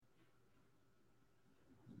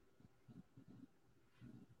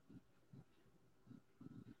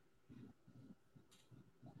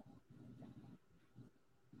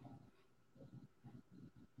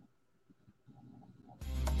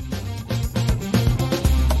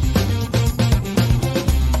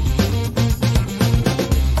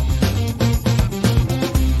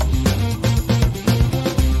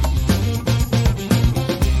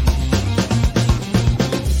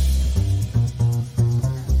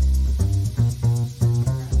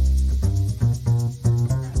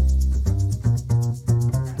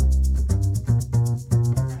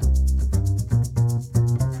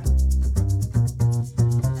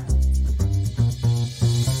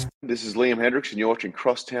Liam Hendriks, and you're watching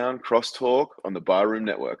Crosstown Crosstalk on the Barroom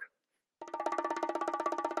Network.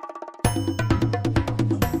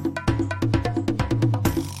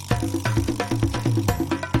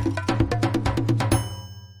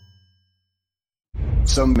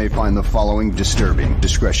 Some may find the following disturbing.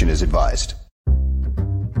 Discretion is advised.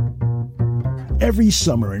 Every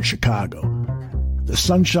summer in Chicago, the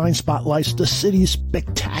sunshine spotlights the city's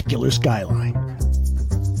spectacular skyline.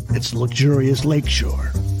 Its luxurious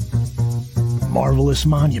lakeshore, marvelous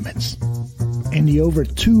monuments, and the over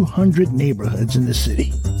 200 neighborhoods in the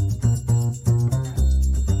city.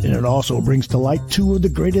 And it also brings to light two of the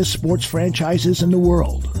greatest sports franchises in the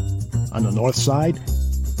world. On the north side,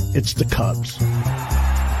 it's the Cubs.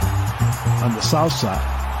 On the south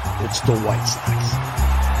side, it's the White Sox.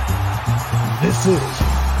 This is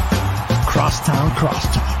Crosstown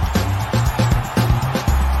Crosstalk.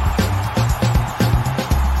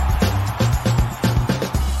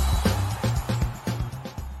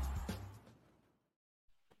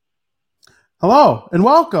 Hello and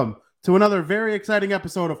welcome to another very exciting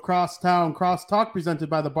episode of Crosstown Crosstalk presented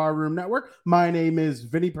by the Barroom Network. My name is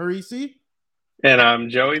Vinny Parisi. And I'm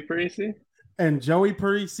Joey Parisi. And Joey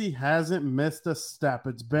Parisi hasn't missed a step.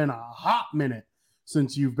 It's been a hot minute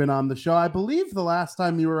since you've been on the show. I believe the last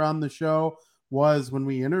time you were on the show was when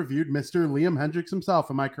we interviewed Mr. Liam Hendriks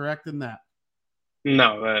himself. Am I correct in that?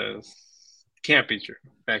 No, can't be true.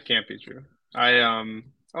 That can't be true.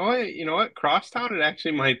 You know what? Crosstown, it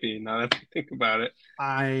actually might be, now that I think about it.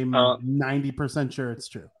 I'm 90% sure it's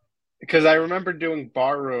true. Because I remember doing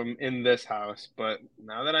Barroom in this house, but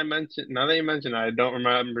now that you mention it, I don't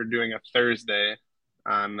remember doing a Thursday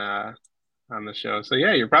on the show. So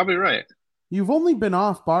yeah, you're probably right. You've only been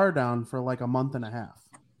off Bar Down for like a month and a half.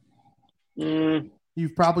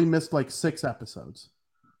 You've probably missed like 6 episodes.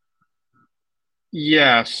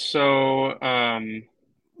 Yeah, so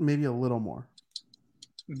maybe a little more.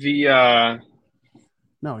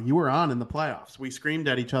 No, you were on in the playoffs. We screamed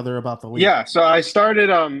at each other about the league. Yeah, so I started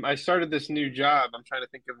this new job. I'm trying to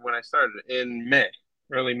think of when I started in May,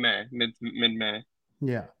 early May, mid-May.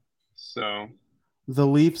 Yeah. So the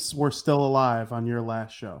Leafs were still alive on your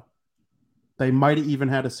last show. They might have even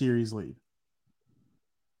had a series lead.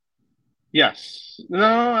 Yes.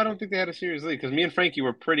 No, I don't think they had a series lead because me and Frankie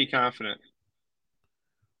were pretty confident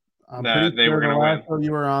that they were going to win. Show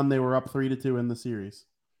you were on, they were up 3-2 in the series.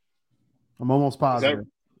 I'm almost positive.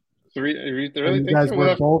 You guys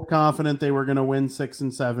were both confident they were going to win 6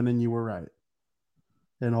 and 7, and you were right.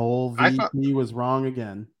 And old VP was wrong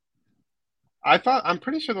again. I'm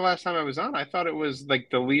pretty sure the last time I was on, I thought it was like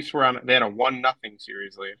the Leafs were on. They had a 1-0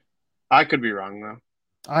 series lead. I could be wrong though.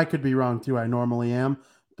 I could be wrong too. I normally am,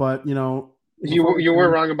 but you know, you were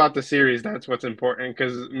wrong about the series. That's what's important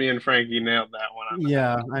because me and Frankie nailed that one.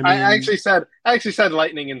 Yeah, I actually said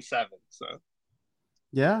Lightning in 7. So.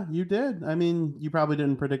 Yeah, you did. I mean, you probably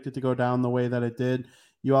didn't predict it to go down the way that it did.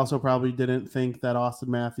 You also probably didn't think that Auston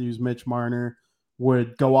Matthews, Mitch Marner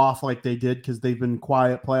would go off like they did because they've been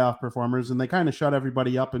quiet playoff performers, and they kind of shut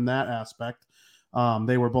everybody up in that aspect.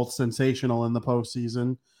 They were both sensational in the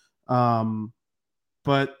postseason.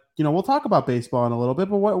 But, you know, we'll talk about baseball in a little bit,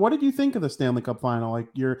 but what did you think of the Stanley Cup final?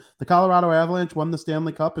 Like the Colorado Avalanche won the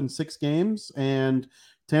Stanley Cup in 6 games, and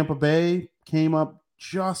Tampa Bay came up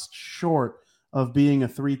just short of being a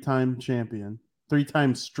 3-time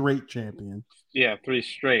straight champion. Yeah, 3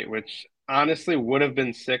 straight, which honestly would have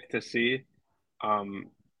been sick to see. I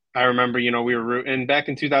remember, you know, we were rooting back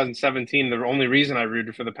in 2017. The only reason I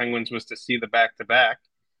rooted for the Penguins was to see the back-to-back.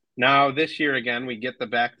 Now this year again, we get the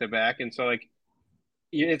back-to-back, and so like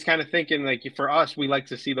it's kind of thinking like for us, we like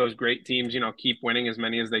to see those great teams, you know, keep winning as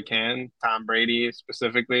many as they can. Tom Brady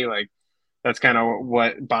specifically, like. That's kind of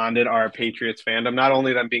what bonded our Patriots fandom. Not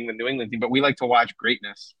only them being the New England team, but we like to watch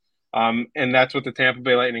greatness. And that's what the Tampa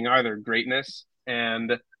Bay Lightning are. They're greatness.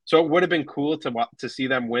 And so it would have been cool to see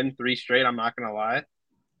them win 3 straight. I'm not going to lie.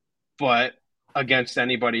 But against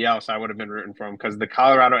anybody else, I would have been rooting for them because the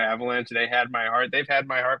Colorado Avalanche, they had my heart. They've had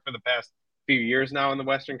my heart for the past few years now in the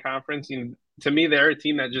Western Conference. And to me, they're a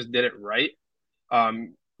team that just did it right.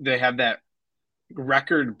 They have that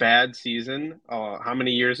record bad season how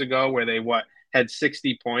many years ago where they had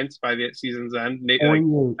 60 points by the season's end, like,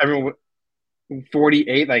 everyone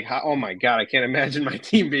 48, like oh my god, I can't imagine my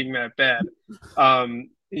team being that bad.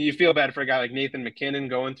 You feel bad for a guy like Nathan McKinnon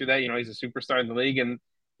going through that. You know, he's a superstar in the league and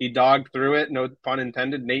he dogged through it, no pun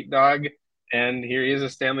intended, Nate Dogg, and here he is, a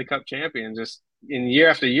Stanley Cup champion. Just in year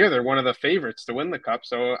after year, they're one of the favorites to win the cup,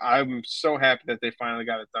 so I'm so happy that they finally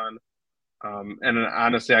got it done. And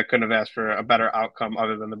honestly, I couldn't have asked for a better outcome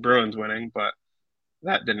other than the Bruins winning, but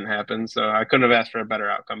that didn't happen. So I couldn't have asked for a better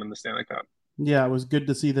outcome in the Stanley Cup. Yeah, it was good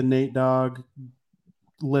to see the Nate Dogg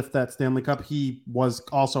lift that Stanley Cup. He was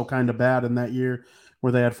also kind of bad in that year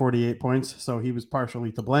where they had 48 points, so he was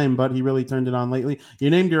partially to blame, but he really turned it on lately. You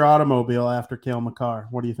named your automobile after Cale Makar.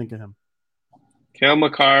 What do you think of him? Cale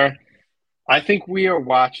Makar, I think we are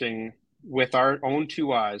watching with our own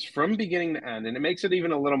two eyes from beginning to end, and it makes it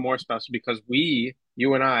even a little more special because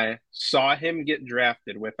you and I, saw him get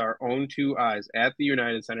drafted with our own two eyes at the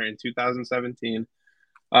United Center in 2017.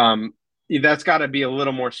 Um, that's got to be a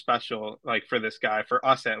little more special, like for this guy, for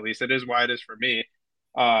us at least. It is why it is for me.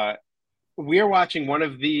 Uh, we are watching one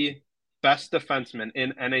of the best defensemen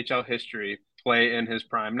in NHL history play in his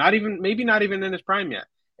prime. Maybe not even in his prime yet.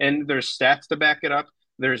 And there's stats to back it up.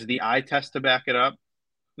 There's the eye test to back it up.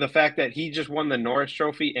 The fact that he just won the Norris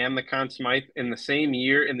Trophy and the Conn Smythe in the same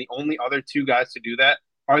year, and the only other two guys to do that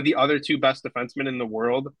are the other two best defensemen in the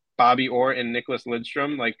world, Bobby Orr and Nicholas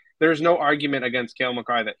Lidstrom. Like, there's no argument against Cale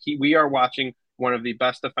Makar that we are watching one of the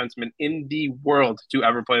best defensemen in the world to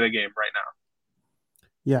ever play the game right now.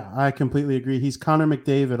 Yeah, I completely agree. He's Connor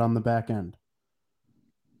McDavid on the back end.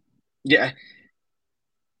 Yeah.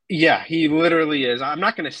 Yeah, he literally is. I'm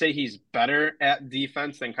not going to say he's better at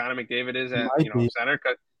defense than Connor McDavid is at center,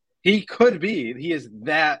 because he could be. He is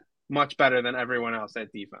that much better than everyone else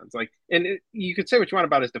at defense. Like, and you could say what you want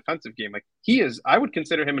about his defensive game. Like, he is. I would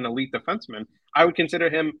consider him an elite defenseman. I would consider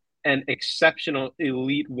him an exceptional,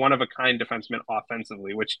 elite, one of a kind defenseman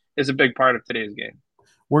offensively, which is a big part of today's game.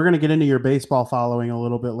 We're going to get into your baseball following a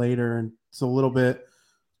little bit later, and it's a little bit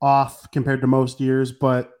off compared to most years,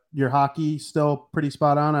 but your hockey still pretty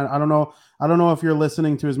spot on. I don't know if you're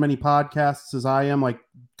listening to as many podcasts as I am. Like,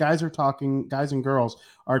 guys and girls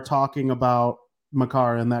are talking about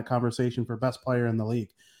Makar in that conversation for best player in the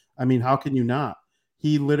league. I mean, how can you not?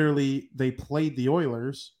 They played the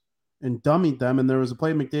Oilers and dummied them, and there was a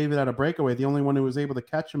play McDavid had a breakaway. The only one who was able to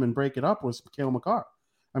catch him and break it up was Cale Makar.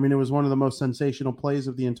 I mean, it was one of the most sensational plays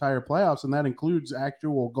of the entire playoffs, and that includes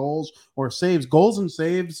actual goals or saves. Goals and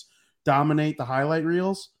saves dominate the highlight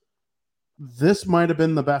reels. This might have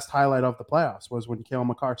been the best highlight of the playoffs, was when Cale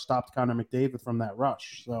Makar stopped Connor McDavid from that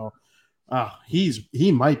rush. So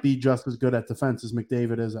he might be just as good at defense as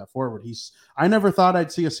McDavid is at forward. I never thought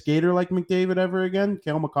I'd see a skater like McDavid ever again.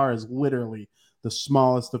 Cale Makar is literally the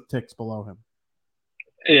smallest of ticks below him.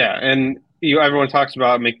 Yeah, and everyone talks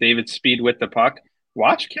about McDavid's speed with the puck.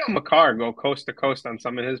 Watch Cale Makar go coast to coast on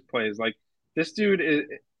some of his plays. Like, this dude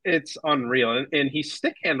it's unreal, and he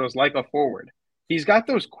stick handles like a forward. He's got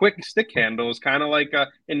those quick stick handles, kind of like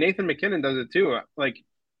and Nathan MacKinnon does it too. Like,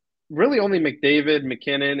 really only McDavid,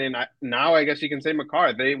 MacKinnon, and now I guess you can say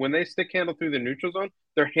Makar. When they stick handle through the neutral zone,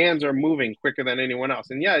 their hands are moving quicker than anyone else.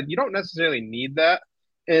 And yeah, you don't necessarily need that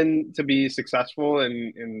to be successful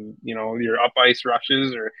in your up ice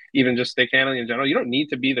rushes or even just stick handling in general. You don't need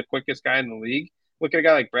to be the quickest guy in the league. Look at a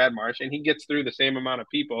guy like Brad Marsh, and he gets through the same amount of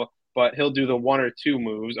people, but he'll do the one or two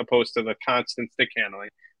moves opposed to the constant stick handling.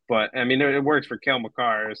 But I mean, it works for Cale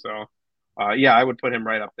Makar. So yeah, I would put him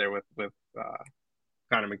right up there with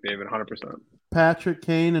Connor McDavid, 100%. Patrick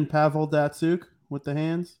Kane and Pavel Datsyuk with the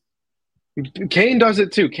hands. Kane does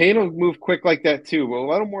it too. Kane will move quick like that too, but a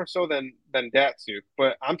little more so than Datsyuk.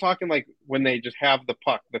 But I'm talking like when they just have the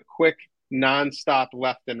puck, the quick, nonstop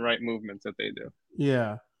left and right movements that they do.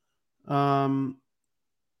 Yeah.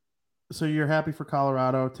 So you're happy for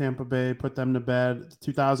Colorado, Tampa Bay, put them to bed. The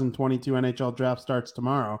 2022 NHL draft starts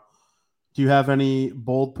tomorrow. Do you have any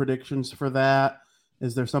bold predictions for that?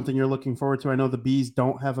 Is there something you're looking forward to? I know the Bees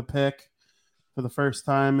don't have a pick for the first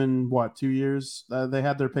time in 2 years. They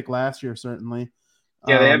had their pick last year, certainly.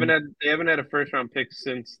 Yeah, they haven't had a first round pick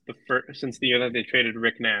since the year that they traded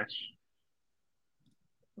Rick Nash.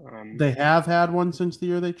 They have had one since the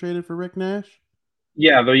year they traded for Rick Nash.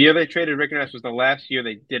 Yeah, the year they traded Rick Nash was the last year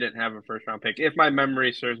they didn't have a first round pick, if my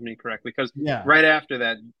memory serves me correctly. Because right after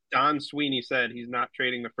that, Don Sweeney said he's not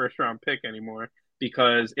trading the first round pick anymore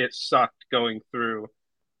because it sucked going through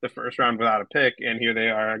the first round without a pick, and here they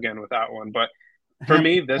are again without one. But for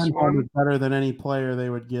me, this one is better than any player they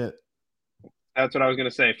would get. That's what I was going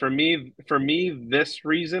to say. For me, this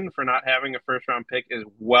reason for not having a first round pick is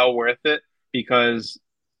well worth it, because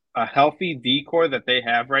a healthy decor that they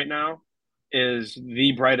have right now is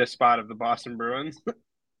the brightest spot of the Boston Bruins.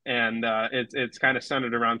 And it's kind of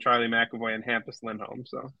centered around Charlie McAvoy and Hampus Lindholm.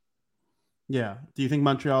 So, yeah. Do you think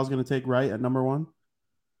Montreal is going to take Wright at number one?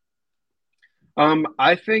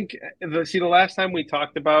 I think the last time we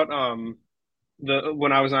talked about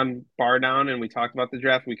when I was on Bar Down and we talked about the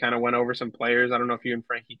draft, we kind of went over some players. I don't know if you and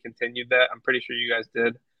Frankie continued that. I'm pretty sure you guys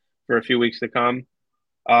did for a few weeks to come.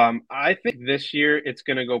 I think this year it's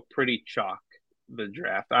going to go pretty chalk, the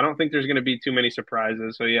draft. I don't think there's going to be too many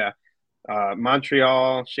surprises. So yeah,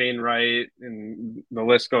 Montreal, Shane Wright, and the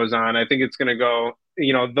list goes on. I think it's going to go.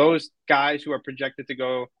 Those guys who are projected to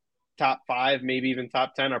go top 5, maybe even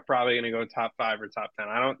top 10, are probably going to go top 5 or top 10.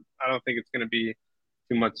 I don't think it's going to be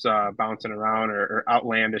too much bouncing around or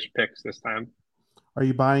outlandish picks this time. Are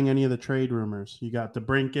you buying any of the trade rumors? You got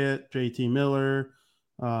DeBrincat, JT Miller,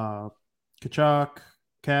 Kachuk,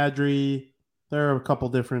 Kadri. There are a couple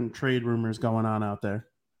different trade rumors going on out there.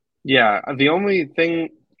 Yeah, the only thing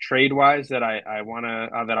trade wise that I want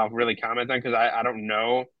to that I'll really comment on, because I don't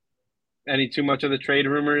know any too much of the trade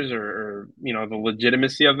rumors or the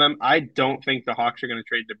legitimacy of them. I don't think the Hawks are going to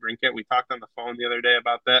trade DeBrincat. We talked on the phone the other day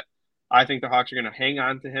about that. I think the Hawks are going to hang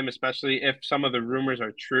on to him, especially if some of the rumors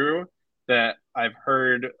are true that I've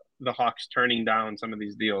heard the Hawks turning down some of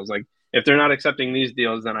these deals. Like if they're not accepting these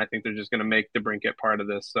deals, then I think they're just going to make DeBrincat part of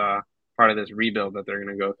this rebuild that they're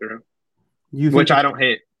going to go through, which I don't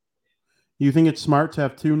hate. You think it's smart to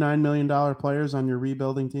have 2 $9 million players on your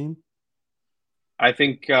rebuilding team? I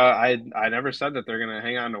think I never said that they're going to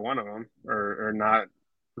hang on to one of them or not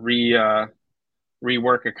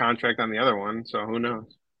rework a contract on the other one. So who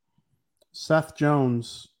knows? Seth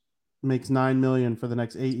Jones makes $9 million for the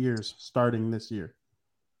next 8 years, starting this year.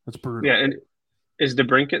 That's brutal. Yeah, and is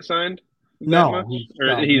DeBrincat signed? No,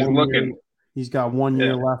 he's looking. He's got 1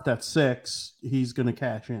 year left at 6. He's going to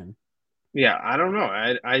cash in. Yeah, I don't know.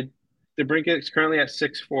 DeBrincat's currently at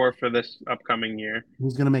 6'4" for this upcoming year.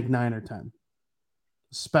 He's going to make 9 or 10,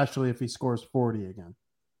 especially if he scores 40 again.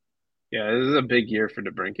 Yeah, this is a big year for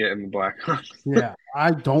DeBrincat and the Blackhawks. Yeah,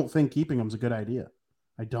 I don't think keeping him is a good idea.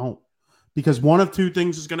 I don't. Because one of two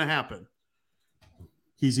things is going to happen.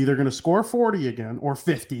 He's either going to score 40 again or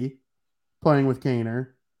 50 playing with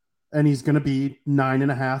Kaner, and he's going to be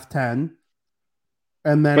 9.5, 10.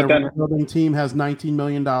 And then a rebuilding team has $19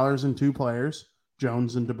 million in 2 players,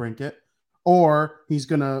 Jones and DeBrincat. Or he's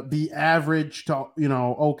going to be average to,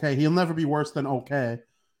 okay. He'll never be worse than okay.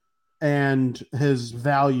 And his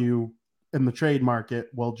value in the trade market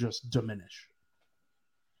will just diminish.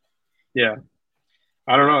 Yeah.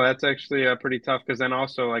 I don't know. That's actually pretty tough, because then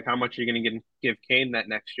also, like, how much are you going to give Kane that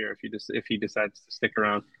next year if he decides to stick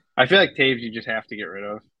around? I feel like Taves you just have to get rid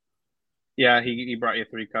of. Yeah, he brought you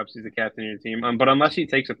 3 cups. He's the captain of your team. But unless he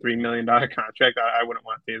takes a $3 million contract, I wouldn't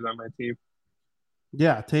want Taves on my team.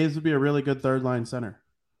 Yeah, Taves would be a really good third-line center.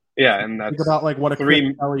 Yeah, and that's think about like what a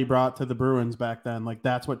Chris Kelly brought to the Bruins back then. Like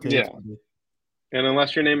that's what Taves would be. And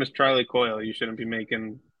unless your name is Charlie Coyle, you shouldn't be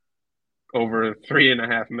making over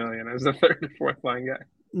 $3.5 million as the third or fourth line guy.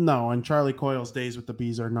 No, and Charlie Coyle's days with the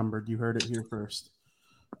Bees are numbered. You heard it here first.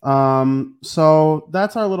 So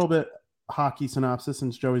that's our little bit hockey synopsis,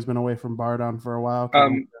 since Joey's been away from Bardon for a while.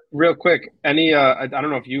 Real quick, I don't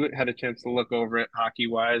know if you had a chance to look over it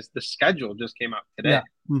hockey-wise. The schedule just came out today. Yeah.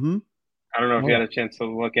 Mm-hmm. I don't know if you had a chance to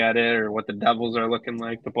look at it or what the Devils are looking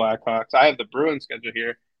like, the Blackhawks. I have the Bruins schedule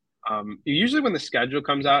here. Usually when the schedule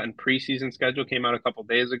comes out, and preseason schedule came out a couple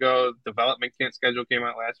days ago, development camp schedule came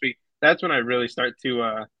out last week, that's when I really starting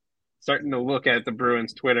to look at the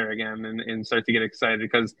Bruins Twitter again and start to get excited,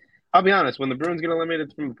 because I'll be honest, when the Bruins get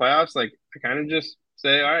eliminated from the playoffs, like I kind of just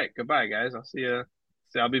say, all right, goodbye guys. I'll see you.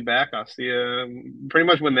 I'll be back. I'll see you. Pretty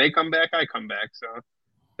much when they come back, I come back. So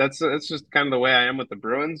that's just kind of the way I am with the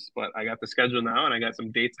Bruins, but I got the schedule now and I got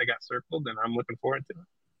some dates I got circled and I'm looking forward to it.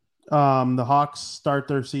 The Hawks start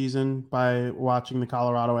their season by watching the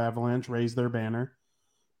Colorado Avalanche raise their banner.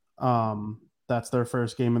 That's their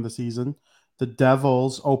first game of the season. The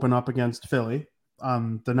Devils open up against Philly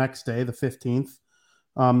on the next day, the 15th.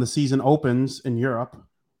 The season opens in Europe.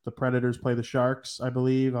 The Predators play the Sharks, I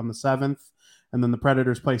believe, on the 7th. And then the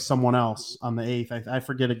Predators play someone else on the 8th. I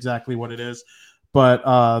forget exactly what it is.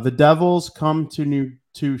 But the Devils come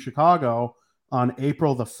to Chicago on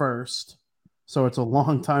April the 1st. So it's a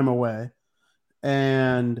long time away.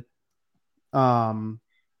 And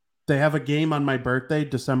they have a game on my birthday,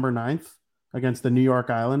 December 9th, against the New York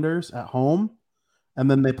Islanders at home. And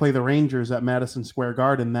then they play the Rangers at Madison Square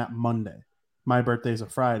Garden that Monday. My birthday's a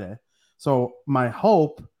Friday. So my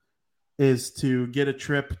hope is to get a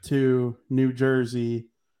trip to New Jersey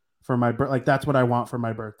for my birthday. Like that's what I want for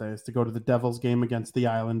my birthday, is to go to the Devils game against the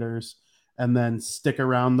Islanders and then stick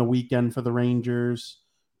around the weekend for the Rangers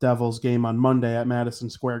Devils game on Monday at Madison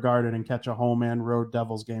Square Garden and catch a home and road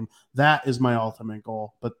Devils game. That is my ultimate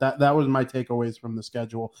goal. But that was my takeaways from the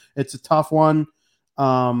schedule. It's a tough one.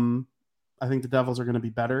 I think the Devils are going to be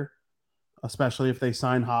better, especially if they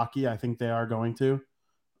sign Hockey. I think they are going to.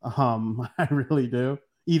 I really do.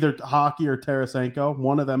 Either Hockey or Tarasenko.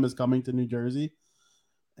 One of them is coming to New Jersey.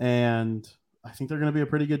 And I think they're going to be a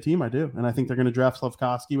pretty good team. I do. And I think they're going to draft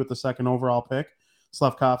Slafkovsky with the 2nd overall pick.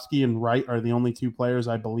 Slavkovsky and Wright are the only 2 players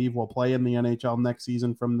I believe will play in the NHL next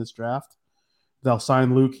season from this draft. They'll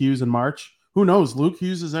sign Luke Hughes in March. Who knows? Luke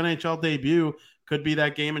Hughes' NHL debut could be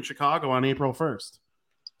that game in Chicago on April 1st.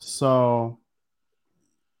 So,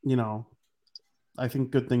 I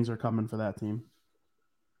think good things are coming for that team.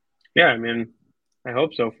 Yeah, I mean, I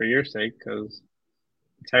hope so for your sake, because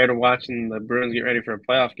I'm tired of watching the Bruins get ready for a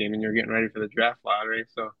playoff game and you're getting ready for the draft lottery.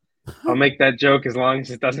 So I'll make that joke as long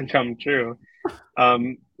as it doesn't come true.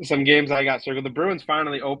 Some games I got circled. The Bruins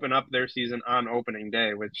finally open up their season on opening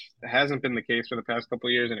day, which hasn't been the case for the past couple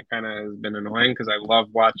of years, and it kind of has been annoying because I love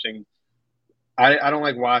watching. I don't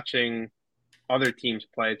like watching other teams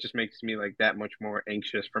play. It just makes me like that much more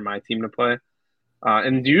anxious for my team to play.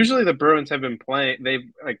 And usually the Bruins have been playing. They've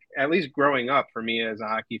like at least growing up for me as a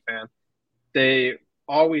hockey fan, they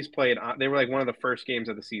always played. They were like one of the first games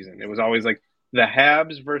of the season. It was always like the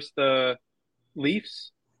Habs versus the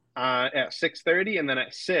Leafs at 6:30, and then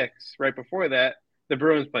at 6 right before that, the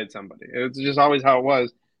Bruins played somebody. It was just always how it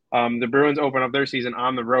was. The Bruins open up their season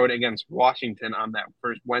on the road against Washington on that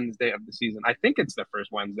first Wednesday of the season. I think it's the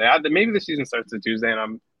first Wednesday. Maybe the season starts the Tuesday, and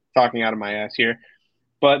I'm talking out of my ass here.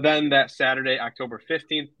 But then that Saturday, October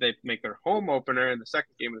 15th, they make their home opener in the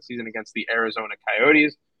second game of the season against the Arizona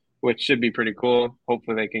Coyotes, which should be pretty cool.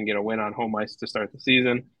 Hopefully they can get a win on home ice to start the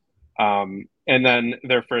season. And then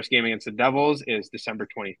their first game against the Devils is December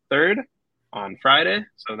 23rd on Friday.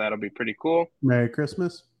 So that'll be pretty cool. Merry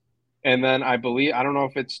Christmas. And then I don't know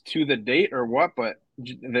if it's to the date or what, but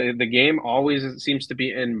the game always seems to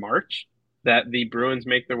be in March, that the Bruins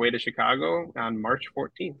make their way to Chicago on March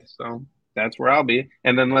 14th. So that's where I'll be.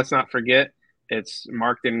 And then let's not forget, it's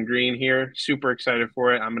marked in green here. Super excited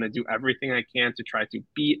for it. I'm going to do everything I can to try to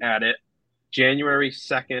be at it January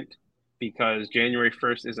 2nd, because January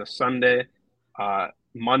 1st is a Sunday.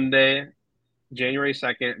 Monday, January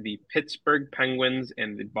 2nd, the Pittsburgh Penguins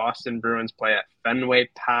and the Boston Bruins play at Fenway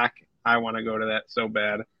Park. I want to go to that so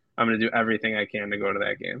bad. I'm going to do everything I can to go to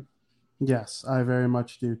that game. Yes, I very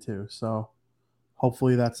much do too. So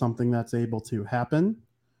hopefully that's something that's able to happen.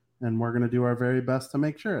 And we're going to do our very best to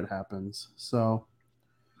make sure it happens. So,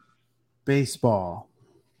 baseball.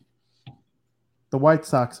 The White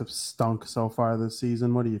Sox have stunk so far this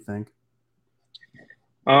season. What do you think?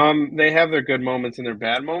 They have their good moments and their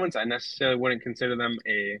bad moments. I necessarily wouldn't consider them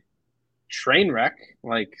a train wreck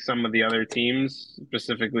like some of the other teams,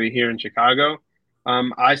 specifically here in Chicago.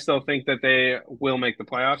 I still think that they will make the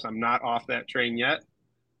playoffs. I'm not off that train yet.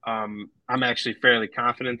 I'm actually fairly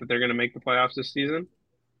confident that they're going to make the playoffs this season.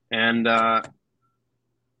 And the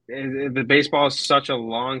baseball is such a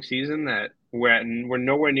long season that we're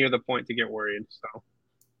nowhere near the point to get worried. So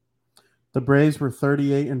the Braves were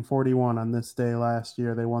 38-41 on this day last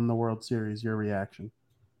year. They won the World Series. Your reaction?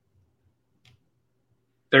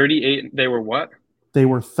 38. They were what? They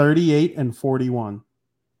were 38-41.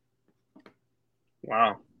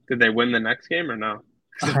 Wow. Did they win the next game or no?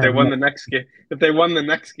 If they won the next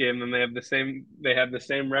game, then they had the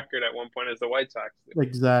same record at one point as the White Sox did.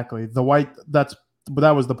 Exactly.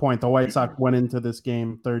 That was the point. The White Sox went into this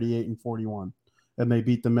game 38-41, and they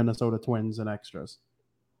beat the Minnesota Twins in extras.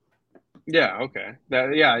 Yeah, okay.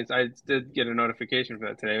 I did get a notification for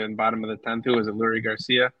that today. In the bottom of the 10th, who was it? Leury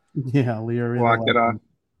Garcia? Yeah, Leury blocked it off.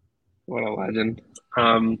 What a legend.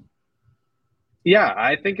 Yeah,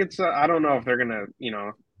 I think it's I don't know if they're gonna,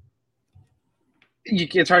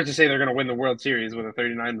 it's hard to say they're gonna win the World Series with a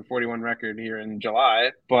 39-41 record here in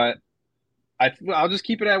July, but I'll just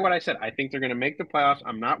keep it at what I said. I think they're gonna make the playoffs.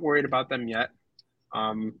 I'm not worried about them yet.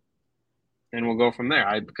 And we'll go from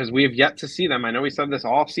there. Because we have yet to see them. I know we said this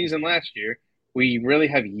all season last year. We really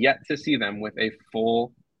have yet to see them with a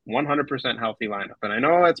full 100% healthy lineup. And I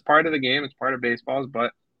know it's part of the game. It's part of baseball,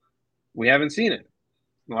 but we haven't seen it.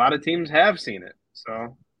 A lot of teams have seen it.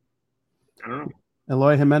 So, I don't know.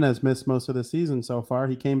 Eloy Jimenez missed most of the season so far.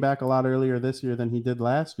 He came back a lot earlier this year than he did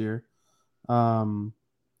last year. Got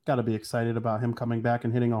to be excited about him coming back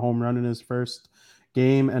and hitting a home run in his first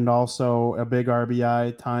game, and also a big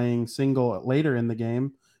RBI tying single later in the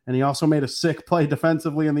game. And he also made a sick play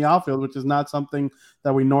defensively in the outfield, which is not something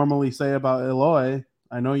that we normally say about Eloy.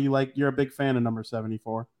 I know you're a big fan of number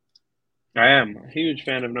 74. I am a huge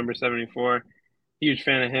fan of number 74. Huge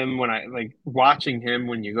fan of him. When I like watching him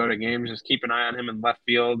when you go to games, just keep an eye on him in left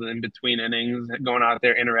field and in between innings, going out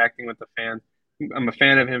there interacting with the fans. I'm a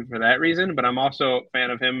fan of him for that reason, but I'm also a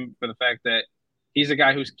fan of him for the fact that he's a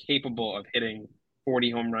guy who's capable of hitting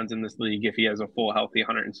 40 home runs in this league if he has a full, healthy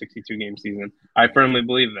 162-game season. I firmly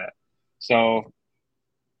believe that. So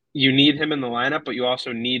you need him in the lineup, but you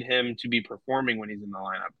also need him to be performing when he's in the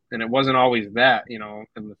lineup. And it wasn't always that, in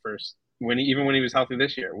the first – even when he was healthy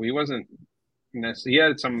this year. He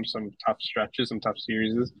had some tough stretches, some tough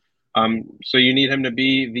series. So you need him to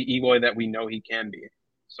be the Eloy that we know he can be.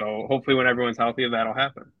 So hopefully, when everyone's healthy, that'll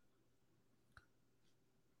happen.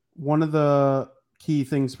 One of the key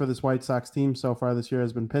things for this White Sox team so far this year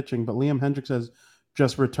has been pitching, but Liam Hendriks has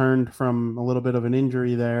just returned from a little bit of an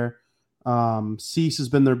injury there. Cease has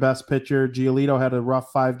been their best pitcher. Giolito had a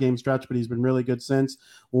rough 5-game stretch, but he's been really good since.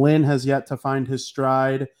 Lynn has yet to find his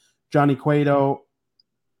stride. Johnny Cueto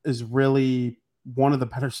is really one of the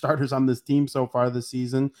better starters on this team so far this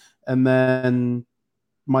season. And then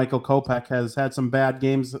Michael Kopech has had some bad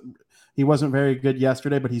games. He wasn't very good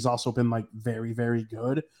yesterday, but he's also been like very, very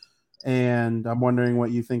good. And I'm wondering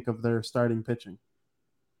what you think of their starting pitching.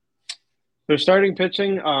 Their starting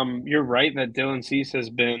pitching, you're right that Dylan Cease has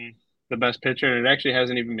been the best pitcher, and it actually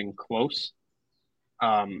hasn't even been close.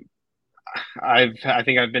 I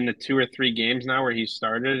think I've been to 2 or 3 games now where he's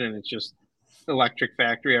started, and it's just electric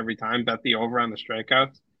factory every time. Bet the over on the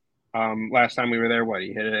strikeouts. Last time we were there,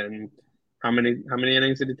 he hit it in how many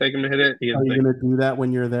innings did it take him to hit it? Are you going to do that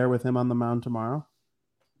when you're there with him on the mound tomorrow?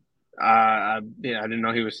 I didn't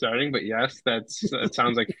know he was starting, but yes, that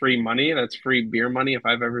sounds like free money. That's free beer money if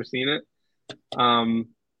I've ever seen it.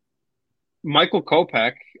 Michael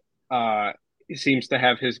Kopech seems to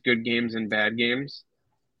have his good games and bad games.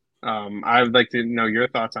 I would like to know your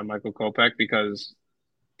thoughts on Michael Kopech because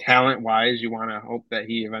talent-wise, you want to hope that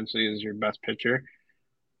he eventually is your best pitcher.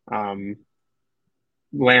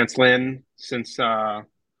 Lance Lynn, since I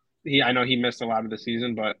know he missed a lot of the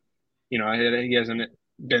season, but he hasn't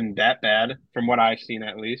been that bad from what I've seen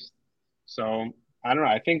at least. So I don't know.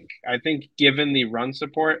 I think given the run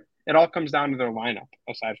support, it all comes down to their lineup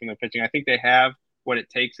aside from their pitching. I think they have what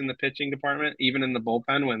it takes in the pitching department, even in the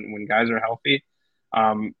bullpen when guys are healthy.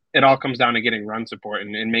 It all comes down to getting run support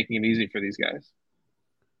and making it easy for these guys.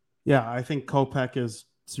 Yeah, I think Kopech is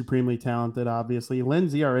supremely talented, obviously.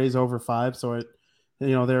 Lynn's ERA is over 5, so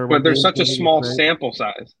But there's such a small sample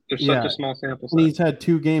size. There's such a small sample size. And he's had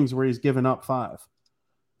 2 games where he's given up 5.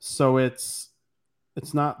 So it's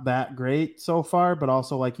not that great so far, but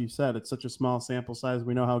also, like you said, it's such a small sample size.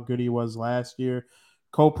 We know how good he was last year.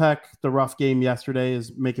 Kopech, the rough game yesterday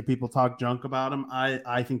is making people talk junk about him.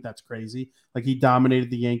 I think that's crazy. Like, he dominated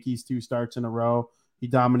the Yankees 2 starts in a row. He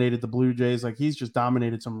dominated the Blue Jays. Like, he's just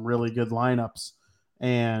dominated some really good lineups.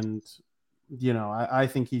 And, I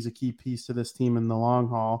think he's a key piece to this team in the long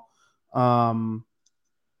haul.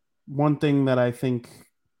 One thing that I think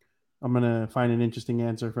I'm going to find an interesting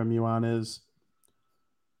answer from you on is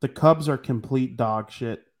the Cubs are complete dog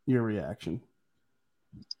shit. Your reaction?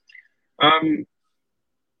 I'm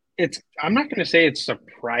not going to say it's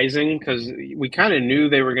surprising because we kind of knew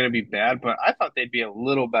they were going to be bad, but I thought they'd be a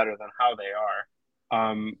little better than how they are.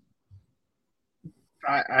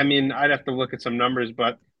 I mean, I'd have to look at some numbers,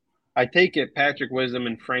 but I take it Patrick Wisdom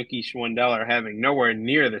and Frankie Schwindel are having nowhere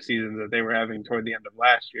near the seasons that they were having toward the end of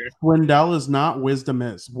last year. Schwindel is not. Wisdom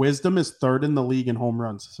is. Wisdom is 3rd in the league in home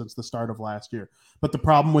runs since the start of last year. But the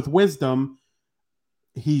problem with Wisdom,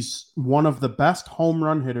 he's one of the best home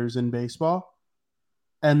run hitters in baseball,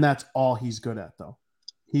 and that's all he's good at, though.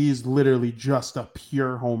 He's literally just a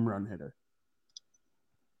pure home run hitter.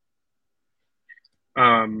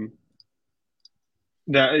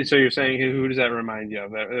 So you're saying who does that remind you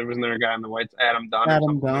of? Wasn't there a guy in the Whites, Adam Dunn?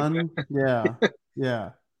 Adam Dunn, like yeah.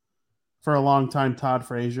 For a long time, Todd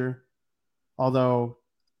Frazier. Although,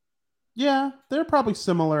 yeah, they're probably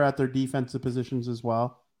similar at their defensive positions as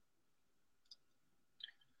well.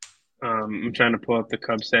 I'm trying to pull up the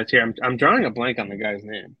Cubs stats here. I'm drawing a blank on the guy's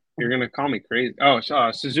name. You're gonna call me crazy. Oh,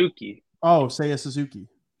 Suzuki. Oh, Seiya Suzuki.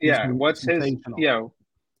 Yeah. What's his? Yeah.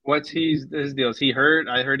 What's his deal? Is he hurt?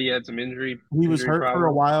 I heard he had some injury. He was hurt for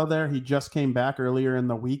a while there. He just came back earlier in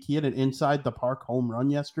the week. He had an inside the park home run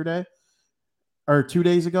yesterday or 2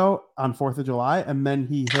 days ago on 4th of July. And then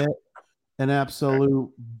he hit an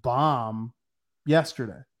absolute bomb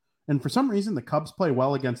yesterday. And for some reason, the Cubs play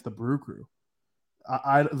well against the Brew Crew.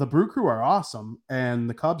 The Brew Crew are awesome and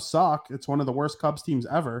the Cubs suck. It's one of the worst Cubs teams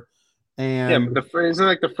ever. And isn't it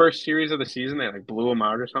like the first series of the season they like blew them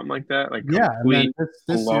out or something like that? Like complete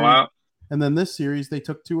this blowout. And then this series they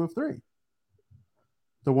took 2 of 3.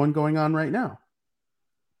 The one going on right now.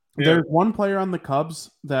 Yeah. There's one player on the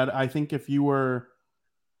Cubs that I think if you were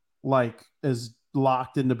like as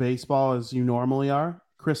locked into baseball as you normally are,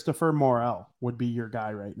 Christopher Morel would be your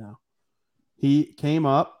guy right now. He came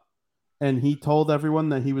up and he told everyone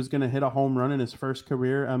that he was going to hit a home run in his first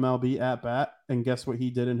career MLB at bat. And guess what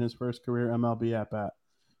he did in his first career MLB at bat?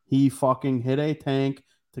 He fucking hit a tank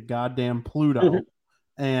to goddamn Pluto.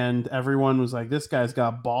 And everyone was like, this guy's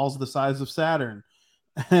got balls the size of Saturn.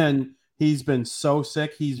 And He's been so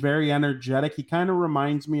sick. He's very energetic. He kind of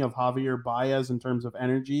reminds me of Javier Baez in terms of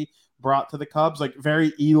energy brought to the Cubs, like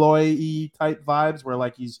very Eloy type vibes, where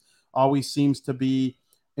like he's always seems to be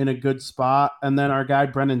in a good spot. And then our guy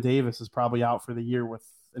Brennan Davis is probably out for the year with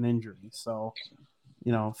an injury. So,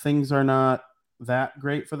 things are not that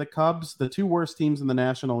great for the Cubs. The two worst teams in the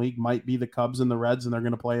National League might be the Cubs and the Reds, and they're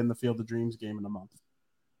going to play in the Field of Dreams game in a month.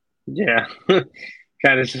 Yeah.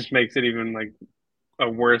 Kind of just makes it even like a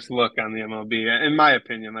worse look on the MLB, in my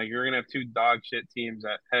opinion. Like, you're gonna have two dog shit teams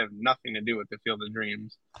that have nothing to do with the Field of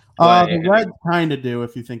Dreams. The Reds kind of do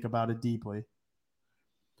if you think about it deeply.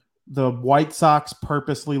 The White Sox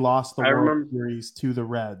purposely lost the World Series to the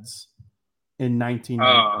Reds in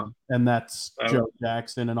 1990, and that's Joe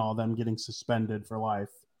Jackson and all them getting suspended for life.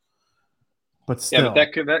 But still,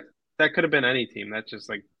 but that could have been any team. That's just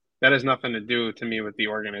like, that has nothing to do to me with the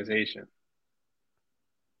organization.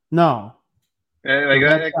 No. Like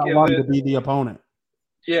that wanted to be the opponent.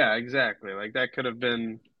 Yeah, exactly. Like that could have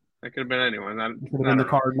been anyone. It could have been the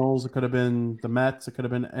Cardinals. It could have been the Mets. It could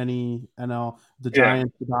have been any NL, the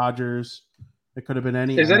Giants, the Dodgers. It could have been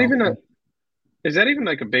any. Is that even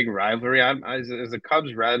like a big rivalry? Is the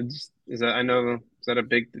Cubs Reds? Is that a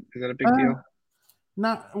big deal?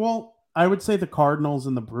 Not well. I would say the Cardinals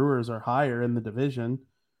and the Brewers are higher in the division,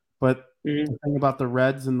 but the thing about the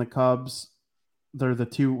Reds and the Cubs, they're the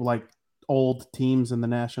two like old teams in the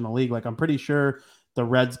National League. Like, I'm pretty sure the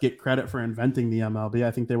Reds get credit for inventing the MLB.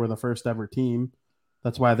 I think they were the first ever team.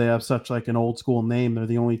 That's why they have such like an old school name. They're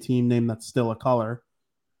the only team name that's still a color.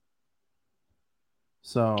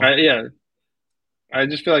 So I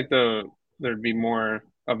just feel like there'd be more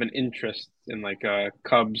of an interest in like a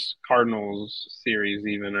Cubs Cardinals series,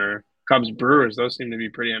 even, or Cubs Brewers. Those seem to be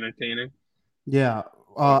pretty entertaining. Yeah.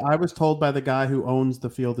 I was told by the guy who owns the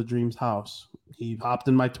Field of Dreams house. He hopped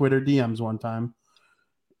in my Twitter DMs one time,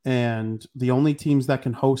 and the only teams that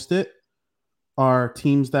can host it are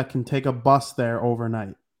teams that can take a bus there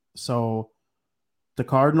overnight. So the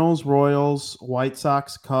Cardinals, Royals, White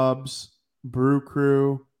Sox, Cubs, Brew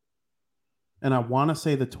Crew, and I want to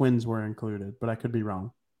say the Twins were included, but I could be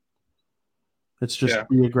wrong. It's just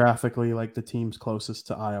geographically like the teams closest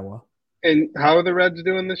to Iowa. And how are the Reds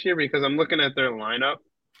doing this year? Because I'm looking at their lineup,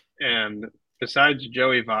 and besides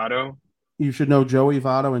Joey Votto, you should know Joey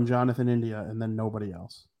Votto and Jonathan India, and then nobody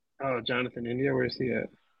else. Oh, Jonathan India, where's he at?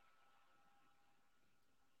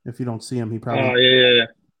 If you don't see him, he probably. Oh, yeah.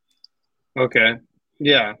 Okay,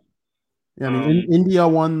 yeah. Yeah, I mean, India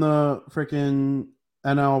won the freaking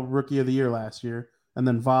NL Rookie of the Year last year, and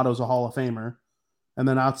then Votto's a Hall of Famer, and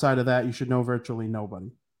then outside of that, you should know virtually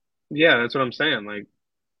nobody. Yeah, that's what I'm saying. Like,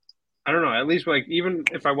 I don't know. At least, like, even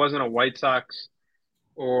if I wasn't a White Sox,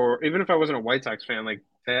 or even if I wasn't a White Sox fan, like,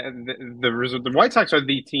 the White Sox are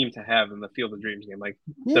the team to have in the Field of Dreams game. Like,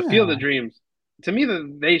 the Field of Dreams, to me,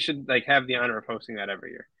 they should like have the honor of hosting that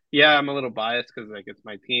every year. Yeah, I'm a little biased because like it's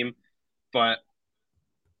my team, but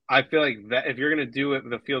I feel like that if you're gonna do it,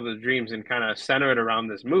 the Field of Dreams, and kind of center it around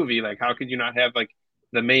this movie, like how could you not have like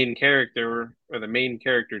the main character or the main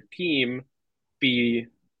character team be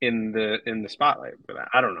in the spotlight for that?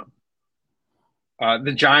 I don't know.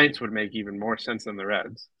 The Giants would make even more sense than the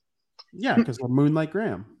Reds. Yeah, because we're Moonlight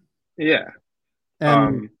Graham. Yeah.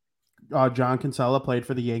 And John Kinsella played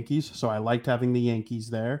for the Yankees, so I liked having the Yankees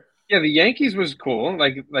there. Yeah, the Yankees was cool.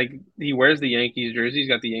 Like he wears the Yankees jersey. He's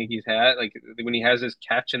got the Yankees hat. Like when he has his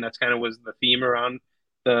catch, and that's kind of was the theme around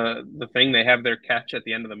the thing. They have their catch at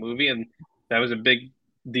the end of the movie, and that was a big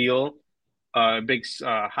deal, big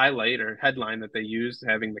highlight or headline that they used,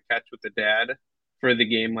 having the catch with the dad for the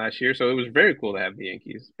game last year. So it was very cool to have the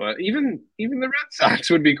Yankees. But even the Red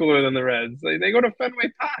Sox would be cooler than the Reds. They go to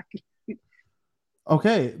Fenway Park.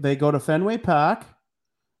 Okay, they go to Fenway Park.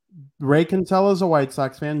 Ray Kinsella is a White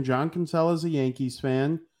Sox fan. John Kinsella is a Yankees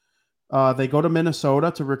fan. They go to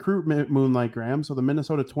Minnesota to recruit Moonlight Graham, so the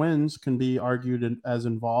Minnesota Twins can be argued as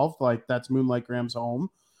involved. Like that's Moonlight Graham's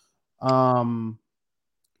home. And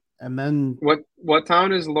then what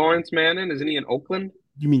town is Lawrence Mann in? Isn't he in Oakland?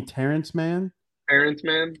 You mean Terrence Mann? Terrence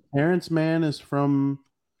Mann? Terrence Mann is from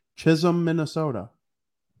Chisholm, Minnesota.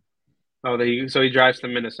 Oh, so he drives to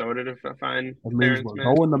Minnesota to find Terrence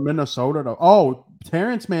Mann? Going to Minnesota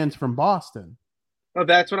Terrence Mann's from Boston. Oh,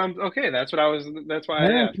 that's what I'm. Okay, that's why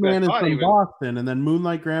Terrence Mann is from Boston, and then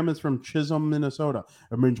Moonlight Graham is from Chisholm, Minnesota.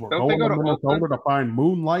 It means we're going to Minnesota to find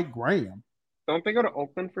Moonlight Graham. Don't they go to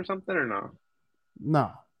Oakland for something or no?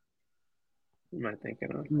 No. What am I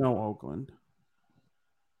thinking of? No, Oakland.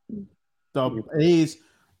 The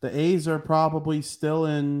A's are probably still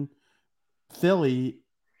in Philly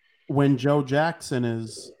when Joe Jackson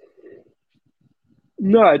is.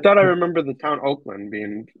 No, I thought I remember the town Oakland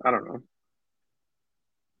being. I don't know.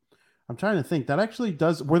 I'm trying to think. That actually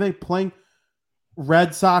does. Were they playing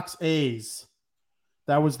Red Sox A's?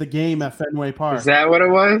 That was the game at Fenway Is Park. that what it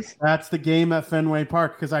was? That's the game at Fenway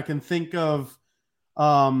Park because I can think of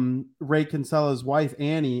Ray Kinsella's wife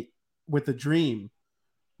Annie with the dream.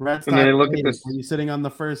 Red And then they Sox look at A's, this. when you're sitting on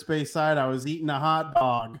the first base side, I was eating a hot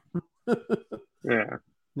dog. Yeah.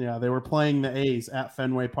 Yeah, they were playing the A's at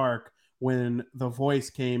Fenway Park when the voice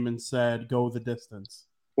came and said, "Go the distance."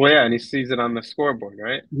 Well, yeah, and he sees it on the scoreboard,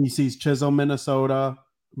 right? He sees Chisholm, Minnesota,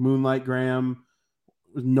 Moonlight Graham,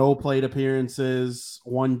 no plate appearances,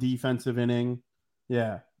 one defensive inning.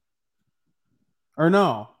 Yeah. Or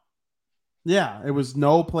no. Yeah, it was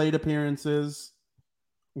no plate appearances,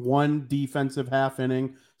 one defensive half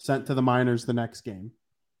inning, sent to the minors the next game.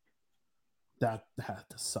 That had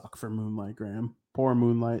to suck for Moonlight Graham. Poor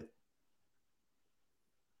Moonlight.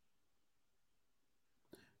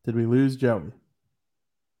 Did we lose Joey?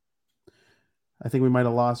 I think we might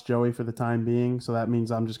have lost Joey for the time being, so that means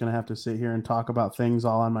I'm just going to have to sit here and talk about things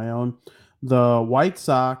all on my own. The White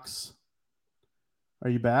Sox, are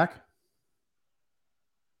you back?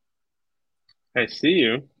 I see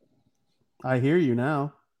you. I hear you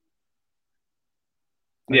now.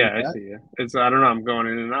 Are Yeah, you I see you. I don't know. I'm going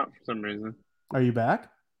in and out for some reason. Are you back?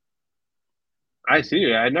 I see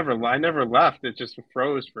you. I never left. It just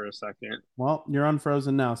froze for a second. Well, you're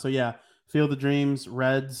unfrozen now. So yeah, Field of Dreams,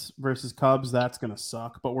 Reds versus Cubs. That's gonna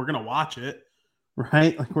suck, but we're gonna watch it,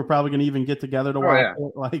 right? Like we're probably gonna even get together to watch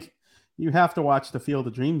it. Like you have to watch the Field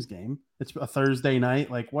of Dreams game. It's a Thursday night.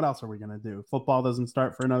 Like what else are we gonna do? Football doesn't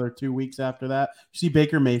start for another 2 weeks after that. You see,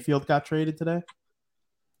 Baker Mayfield got traded today.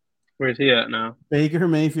 Where's he at now? Baker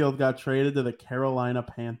Mayfield got traded to the Carolina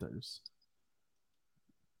Panthers.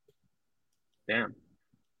 Damn.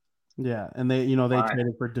 Yeah, and they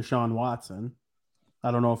traded for Deshaun Watson.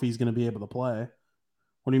 I don't know if he's going to be able to play.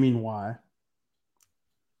 What do you mean, why?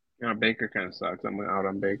 Baker kind of sucks. I'm out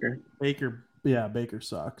on Baker. Baker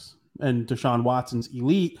sucks. And Deshaun Watson's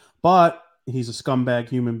elite, but he's a scumbag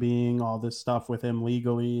human being, all this stuff with him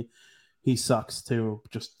legally. He sucks too.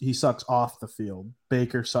 He sucks off the field.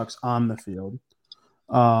 Baker sucks on the field.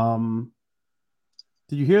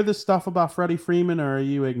 Did you hear this stuff about Freddie Freeman, or are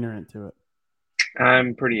you ignorant to it?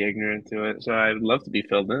 I'm pretty ignorant to it, so I'd love to be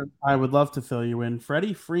filled in. I would love to fill you in.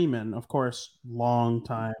 Freddie Freeman, of course,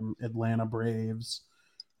 longtime Atlanta Braves,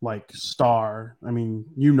 star. I mean,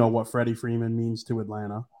 you know what Freddie Freeman means to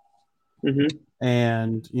Atlanta. Mm-hmm.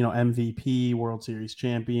 And, MVP, World Series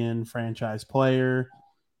champion, franchise player.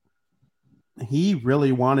 He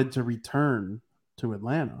really wanted to return to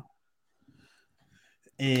Atlanta.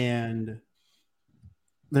 And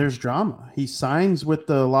there's drama. He signs with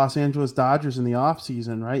the Los Angeles Dodgers in the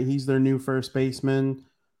offseason, right? He's their new first baseman.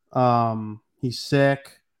 He's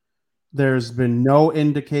sick. There's been no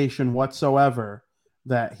indication whatsoever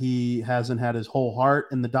that he hasn't had his whole heart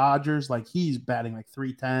in the Dodgers. He's batting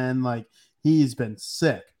 310. He's been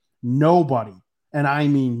sick. Nobody, and I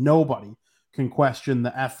mean nobody, can question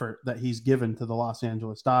the effort that he's given to the Los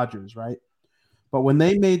Angeles Dodgers, right? But when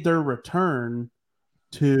they made their return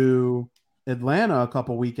to Atlanta a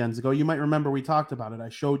couple weekends ago, you might remember we talked about it. I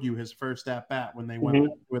showed you his first at bat when they went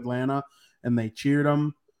to Atlanta and they cheered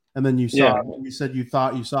him. And then you said you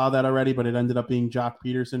thought you saw that already, but it ended up being Jock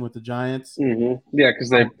Peterson with the Giants. Mm-hmm. Yeah, because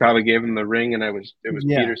they probably gave him the ring, and it was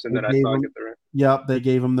Peterson that I saw get the ring. Yep, they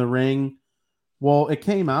gave him the ring. Well, it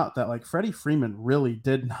came out that Freddie Freeman really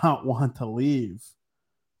did not want to leave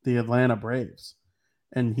the Atlanta Braves,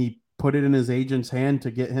 and he put it in his agent's hand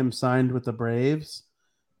to get him signed with the Braves,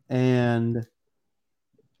 and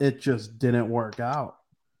it just didn't work out.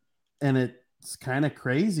 And it's kind of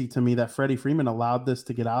crazy to me that Freddie Freeman allowed this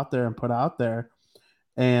to get out there and put out there,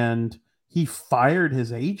 and he fired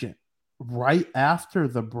his agent right after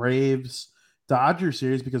the Braves Dodger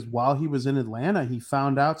series because while he was in Atlanta, he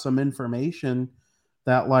found out some information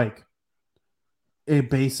that it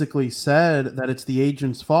basically said that it's the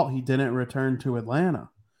agent's fault he didn't return to Atlanta.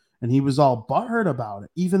 And he was all butthurt about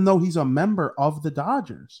it, even though he's a member of the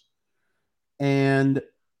Dodgers. And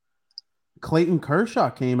Clayton Kershaw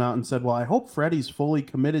came out and said, well, I hope Freddie's fully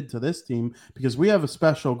committed to this team because we have a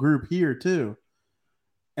special group here too.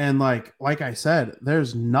 And like I said,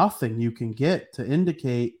 there's nothing you can get to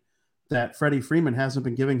indicate that Freddie Freeman hasn't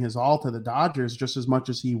been giving his all to the Dodgers just as much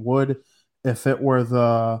as he would if it were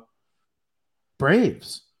the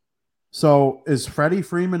Braves. So is Freddie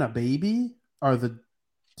Freeman a baby? Do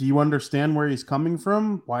you understand where he's coming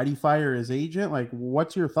from? Why'd he fire his agent?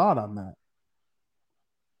 What's your thought on that?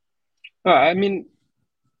 I mean,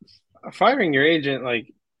 firing your agent,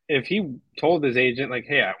 if he told his agent,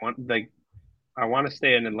 hey, I want to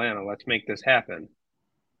stay in Atlanta. Let's make this happen.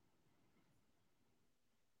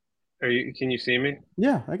 Can you see me?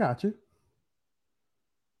 Yeah, I got you.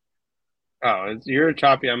 Oh, you're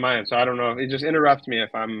choppy on mine, so I don't know. It just interrupts me if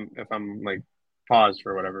I'm like paused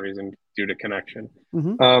for whatever reason due to connection.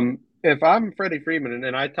 Hmm. If I'm Freddie Freeman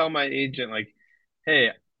and I tell my agent like, "Hey,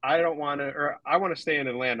 I don't want to, or I want to stay in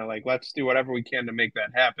Atlanta. Like, let's do whatever we can to make that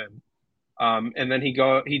happen." And then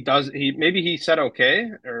maybe he said okay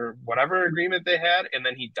or whatever agreement they had, and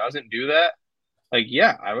then he doesn't do that. Like,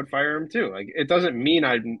 yeah, I would fire him too. Like, it doesn't mean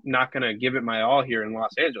I'm not gonna give it my all here in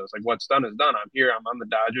Los Angeles. Like, what's done is done. I'm here. I'm on the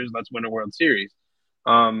Dodgers. Let's win a World Series.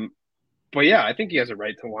 Um, but yeah, I think he has a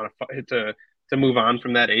right to want to move on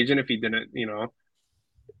from that agent if he didn't,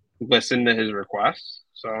 listen to his requests.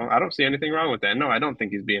 So I don't see anything wrong with that. No, I don't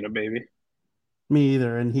think he's being a baby. Me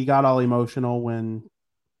either. And he got all emotional when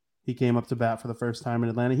he came up to bat for the first time in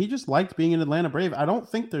Atlanta. He just liked being an Atlanta Brave. I don't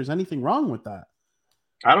think there's anything wrong with that.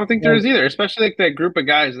 I don't think there Like, is either, especially like that group of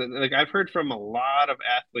guys that like I've heard from a lot of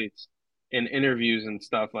athletes in interviews and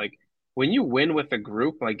stuff. Like when you win with a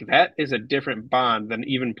group, like that is a different bond than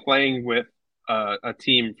even playing with a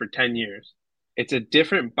team for 10 years. It's a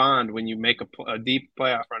different bond when you make a deep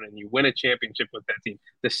playoff run and you win a championship with that team.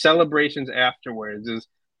 The celebrations afterwards is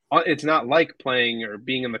it's not like playing or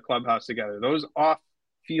being in the clubhouse together. Those off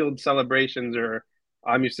field celebrations or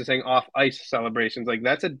I'm used to saying off ice celebrations. Like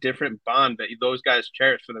that's a different bond that those guys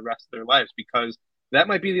cherish for the rest of their lives because that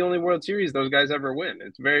might be the only World Series those guys ever win.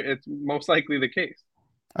 It's most likely the case.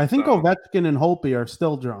 I think So Ovechkin and Holtby are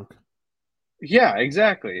still drunk. yeah,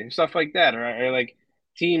 exactly. Stuff like that. Or like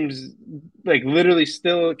teams like literally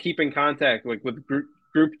still keep in contact like with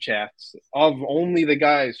group chats of only the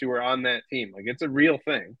guys who are on that team. Like it's a real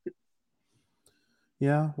thing.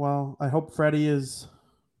 Yeah, well, I hope Freddie is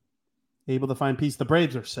able to find peace. The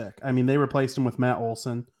Braves are sick. I mean, they replaced him with Matt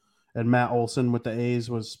Olson, and Matt Olson with the A's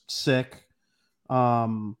was sick.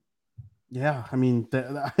 Um, yeah, I mean,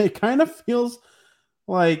 it kind of feels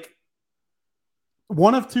like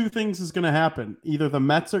one of two things is going to happen. Either the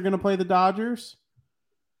Mets are going to play the Dodgers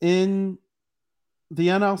in the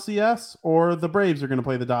NLCS, or the Braves are going to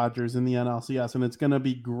play the Dodgers in the NLCS, and it's going to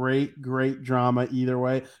be great, great drama either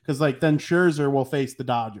way. Because like then Scherzer will face the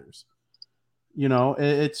Dodgers.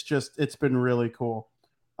 It's been really cool.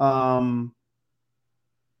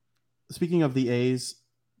 Speaking of the A's,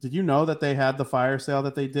 did you know that they had the fire sale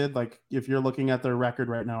that they did? Like, if you're looking at their record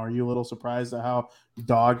right now, are you a little surprised at how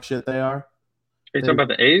dog shit they are? Are you They, talking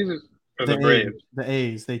about the A's or the Braves? The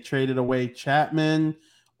A's. They traded away Chapman,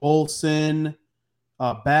 Olson,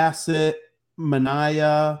 Bassett,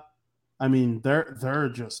 Mania. I mean, they're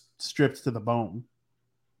just stripped to the bone.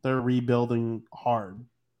 They're rebuilding hard.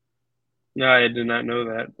 No, I did not know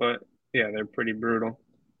that, but yeah, they're pretty brutal.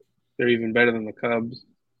 They're even better than the Cubs.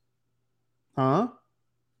 Huh?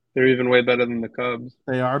 They're even way better than the Cubs.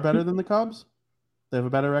 They are better than the Cubs? They have a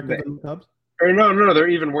better record They, than the Cubs? or no, they're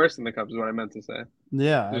even worse than the Cubs. Is what I meant to say.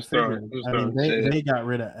 Yeah, I Just figured. just I mean, throwing shade. they got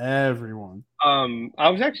rid of everyone. I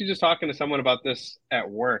was actually just talking to someone about this at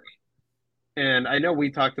work, and I know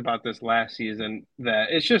we talked about this last season that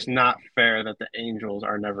it's just not fair that the Angels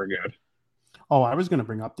are never good. Oh, I was going to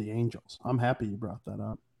bring up the Angels. I'm happy you brought that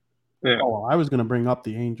up. Yeah, Oh, I was going to bring up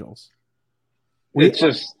the Angels. it's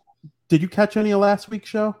just Did you catch any of last week's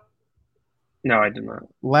show? no, I did not.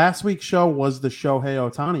 Last week's show was the Shohei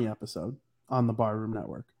Ohtani episode on the Barroom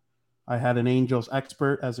Network. I had an Angels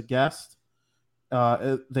expert as a guest.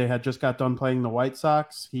 They had just got done playing the White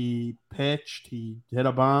Sox. He pitched. He hit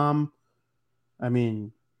a bomb. I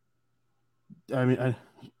mean,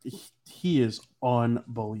 he is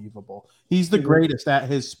unbelievable. He's the greatest at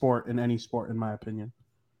his sport in any sport, in my opinion.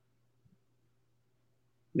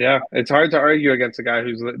 Yeah, it's hard to argue against a guy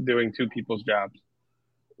who's doing two people's jobs.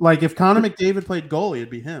 Like if Connor McDavid played goalie, it'd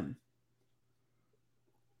be him.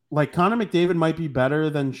 Like Connor McDavid might be better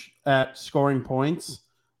than at scoring points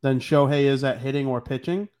than Shohei is at hitting or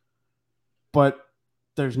pitching, but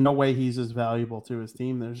there's no way he's as valuable to his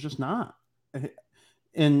team. There's just not.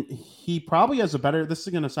 And he probably has a better, this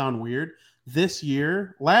is going to sound weird. Last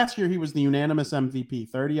year, he was the unanimous MVP,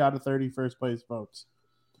 30 out of 30 first place votes.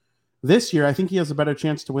 This year, I think he has a better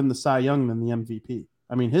chance to win the Cy Young than the MVP.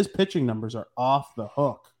 I mean, his pitching numbers are off the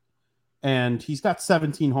hook. And he's got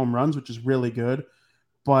 17 home runs, which is really good.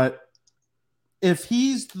 But if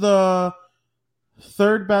he's the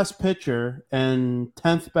third best pitcher and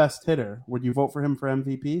 10th best hitter, would you vote for him for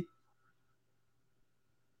MVP?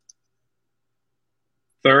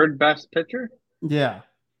 Third best pitcher? Yeah.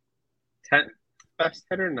 10th best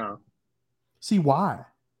hitter? No. See, why?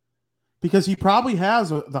 Because he probably has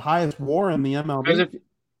the highest WAR in the MLB.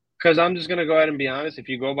 Because I'm just going to go ahead and be honest. If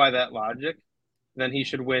you go by that logic, then he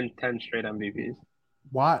should win 10 straight MVPs.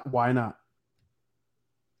 Why not?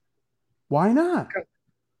 Why not?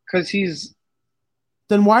 Because he's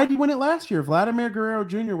Then why did he win it last year? Vladimir Guerrero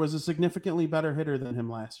Jr. was a significantly better hitter than him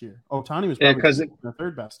last year. Ohtani was probably the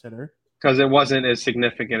third best hitter. Because it wasn't as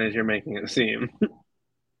significant as you're making it seem.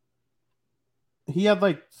 He had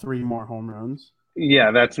like 3 more home runs.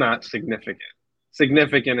 Yeah, that's not significant.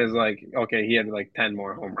 Significant is like, okay, he had like 10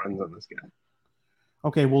 more home runs on this guy.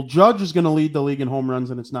 Okay, well, Judge is going to lead the league in home runs,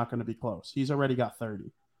 and it's not going to be close. He's already got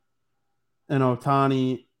 30. And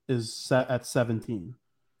Ohtani is set at 17.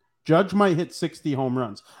 Judge might hit 60 home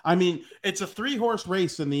runs. I mean, it's a 3-horse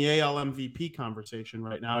race in the AL MVP conversation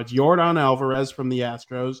right now. It's Yordan Alvarez from the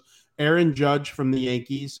Astros, Aaron Judge from the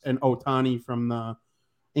Yankees, and Ohtani from the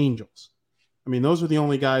Angels. I mean, those are the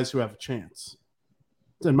only guys who have a chance,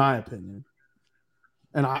 in my opinion.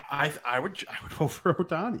 And I would go for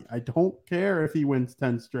Ohtani. I don't care if he wins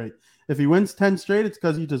 10 straight. If he wins 10 straight, it's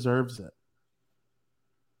because he deserves it.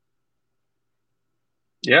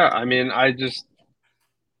 Yeah, I mean, I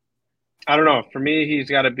don't know. For me, he's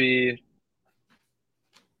got to be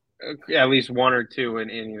at least 1 or 2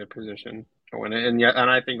 in either position to win it. And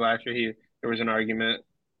I think last year there was an argument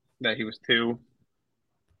that he was 2,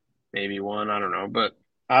 maybe 1. I don't know, but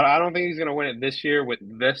I don't think he's going to win it this year with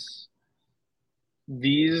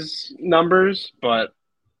these numbers. But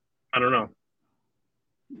I don't know.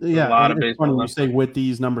 Yeah, a lot of baseball. When you say with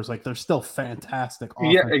these numbers, like they're still fantastic.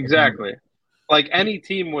 Yeah, exactly. Like any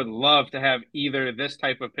team would love to have either this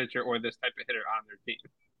type of pitcher or this type of hitter on their team.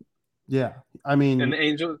 Yeah, I mean, and the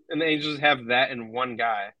Angels have that in one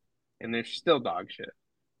guy, and they're still dog shit.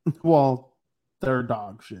 Well, they're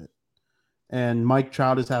dog shit. And Mike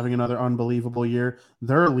Trout is having another unbelievable year.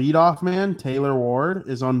 Their leadoff man, Taylor Ward,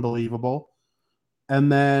 is unbelievable. And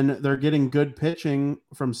then they're getting good pitching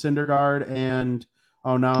from Syndergaard and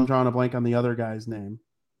now I'm drawing a blank on the other guy's name.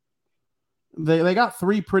 They got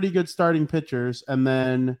 3 pretty good starting pitchers, and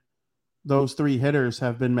then those 3 hitters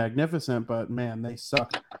have been magnificent, but man, they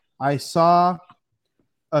suck. I saw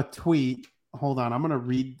a tweet. Hold on, I'm going to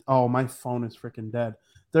read. Oh, my phone is freaking dead.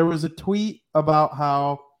 There was a tweet about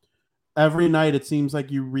how every night it seems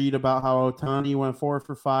like you read about how Ohtani went 4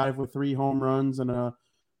 for 5 with 3 home runs and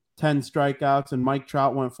 10 strikeouts, and Mike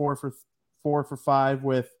Trout went 4 for 5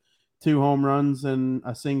 with 2 home runs and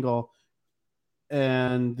a single.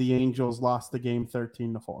 And the Angels lost the game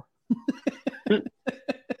 13-4.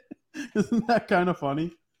 Isn't that kind of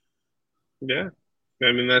funny? Yeah.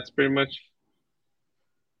 I mean, that's pretty much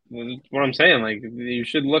what I'm saying. Like, you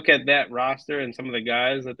should look at that roster and some of the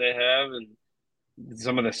guys that they have and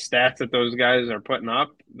some of the stats that those guys are putting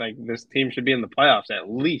up. Like, this team should be in the playoffs,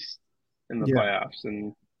 at least in the playoffs,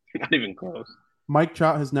 and not even close. Mike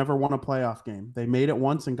Trout has never won a playoff game. They made it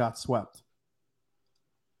once and got swept.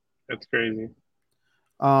 That's crazy.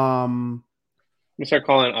 I'm gonna start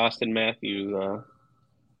calling Austin Matthews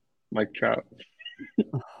Mike Trout.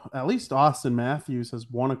 At least Austin Matthews has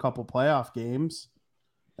won a couple playoff games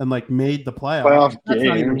and like made the playoffs.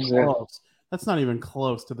 That's not even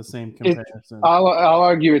close to the same comparison. I'll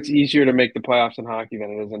argue it's easier to make the playoffs in hockey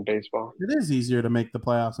than it is in baseball. It is easier to make the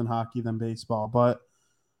playoffs in hockey than baseball, but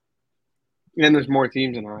and there's more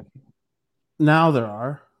teams in hockey. Now there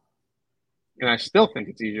are. And I still think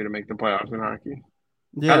it's easier to make the playoffs in hockey.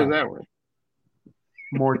 Yeah. How does that work?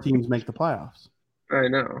 More teams make the playoffs. I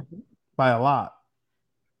know. By a lot.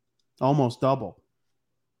 Almost double.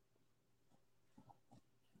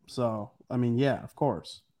 So, I mean, yeah, of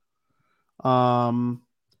course. I'm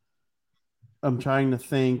trying to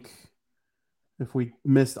think if we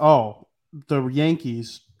missed. Oh, the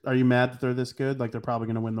Yankees. Are you mad that they're this good? Like, they're probably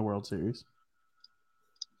going to win the World Series.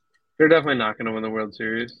 They're definitely not going to win the World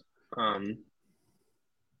Series.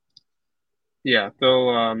 Yeah,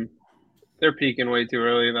 they're peaking way too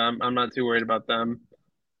early. I'm not too worried about them.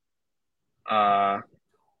 As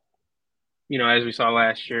we saw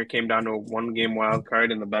last year, it came down to a 1-game wild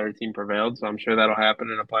card and the better team prevailed. So I'm sure that'll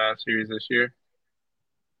happen in a playoff series this year.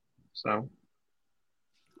 So,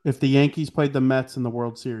 if the Yankees played the Mets in the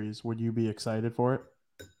World Series, would you be excited for it?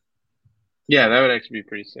 Yeah, that would actually be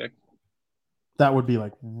pretty sick. That would be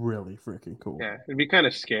like really freaking cool. Yeah, it'd be kind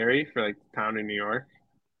of scary for like the town in New York.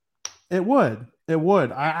 It would.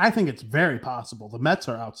 I think it's very possible. The Mets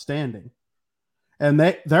are outstanding. And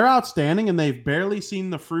they're outstanding, and they've barely seen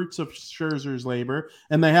the fruits of Scherzer's labor,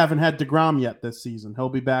 and they haven't had DeGrom yet this season. He'll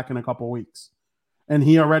be back in a couple weeks. And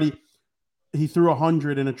he threw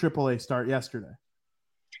 100 in a AAA start yesterday.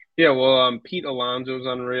 Yeah, well, Pete Alonso's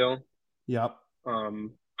unreal. Yep.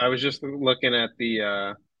 I was just looking at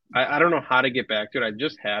the I don't know how to get back to it. I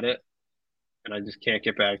just had it, and I just can't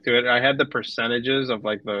get back to it. I had the percentages of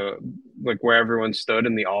where everyone stood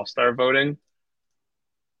in the All-Star voting.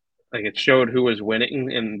 Like it showed who was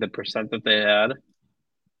winning and the percent that they had.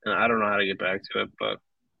 And I don't know how to get back to it, but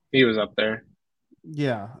he was up there.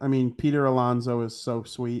 Yeah, I mean Peter Alonso is so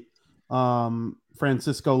sweet.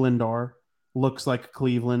 Francisco Lindor looks like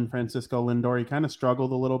Cleveland. Francisco Lindor. He kind of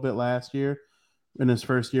struggled a little bit last year in his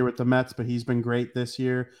first year with the Mets, but he's been great this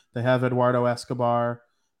year. They have Eduardo Escobar.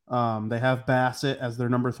 They have Bassett as their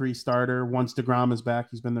number 3 starter. Once DeGrom is back,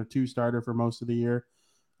 he's been their 2 starter for most of the year.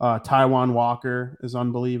 Taiwan Walker is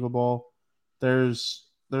unbelievable. There's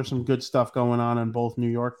some good stuff going on in both New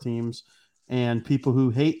York teams, and people who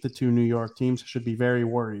hate the 2 New York teams should be very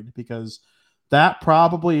worried because that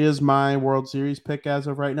probably is my World Series pick as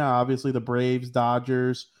of right now. Obviously, the Braves,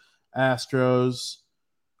 Dodgers, Astros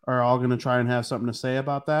are all going to try and have something to say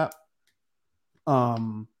about that.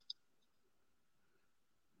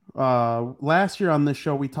 Last year on this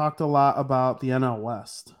show, we talked a lot about the NL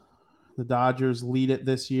West. The Dodgers lead it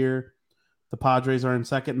this year. The Padres are in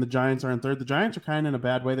second, and the Giants are in third. The Giants are kind of in a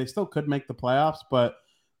bad way. They still could make the playoffs, but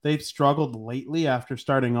they've struggled lately after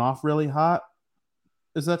starting off really hot.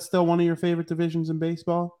 Is that still one of your favorite divisions in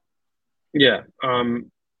baseball? Yeah.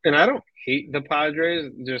 And I don't hate the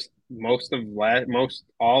Padres. Just most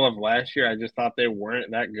all of last year, I just thought they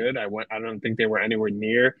weren't that good. I don't think they were anywhere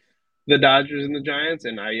near the Dodgers and the Giants,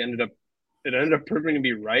 and it ended up proving to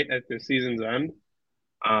be right at the season's end.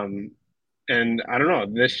 Um, and I don't know,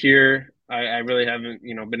 this year I really haven't,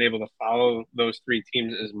 been able to follow those 3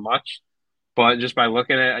 teams as much. But just by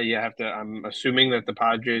looking at it, I'm assuming that the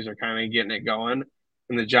Padres are kind of getting it going.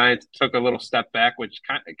 And the Giants took a little step back, which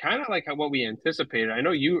kind of like what we anticipated.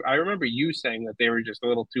 I remember you saying that they were just a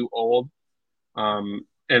little too old, and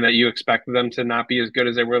that you expected them to not be as good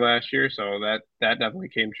as they were last year. So that definitely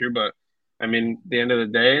came true. But I mean, at the end of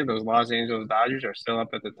the day, those Los Angeles Dodgers are still up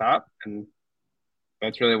at the top, and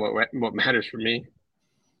that's really what matters for me.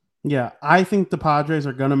 Yeah, I think the Padres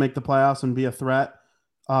are going to make the playoffs and be a threat.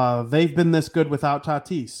 They've been this good without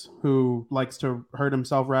Tatis, who likes to hurt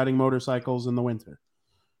himself riding motorcycles in the winter.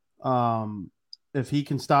 If he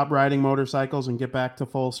can stop riding motorcycles and get back to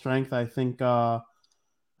full strength, I think they'll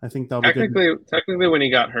be good. Technically, when he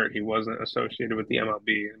got hurt, he wasn't associated with the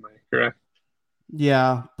MLB. Am I correct?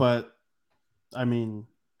 Yeah, but I mean,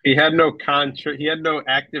 he had no contract. He had no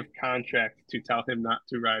active contract to tell him not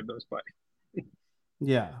to ride those bikes.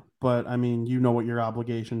 Yeah, but I mean, you know what your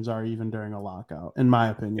obligations are even during a lockout, in my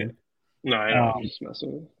opinion. Yeah. No, I know. I'm just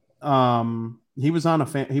messing with he was on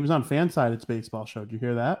Fansided's baseball show. Did you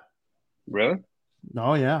hear that? Really?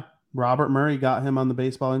 Oh yeah. Robert Murray got him on the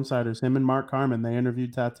Baseball Insiders. Him and Mark Carman. They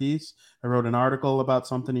interviewed Tatis. I wrote an article about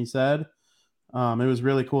something he said. It was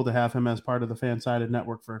really cool to have him as part of the Fansided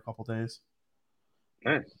network for a couple days.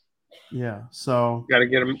 Nice. Yeah. So got to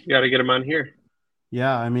get him. Got to get him on here.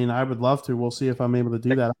 Yeah, I mean, I would love to. We'll see if I'm able to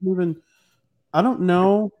do that. I don't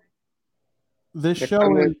know. This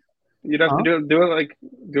show is. You'd have to do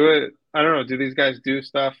it. I don't know. Do these guys do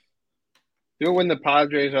stuff? Do it when the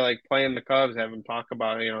Padres are like playing the Cubs, have him talk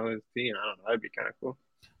about his team. I don't know. That'd be kind of cool.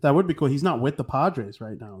 That would be cool. He's not with the Padres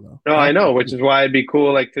right now, though. No, I know, which is why it'd be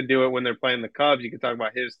cool, like to do it when they're playing the Cubs. You could talk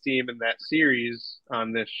about his team in that series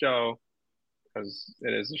on this show because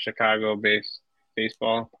it is a Chicago-based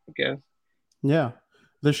baseball, I guess. Yeah,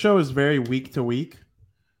 the show is very week to week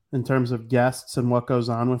in terms of guests and what goes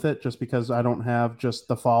on with it. Just because I don't have just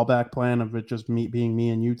the fallback plan of it just being me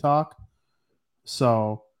and you talk.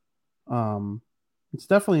 So, it's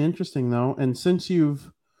definitely interesting though. And since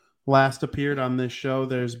you've last appeared on this show,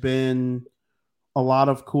 there's been a lot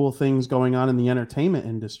of cool things going on in the entertainment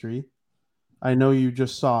industry. I know you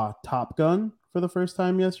just saw Top Gun for the first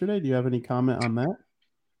time yesterday. Do you have any comment on that?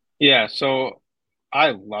 Yeah, so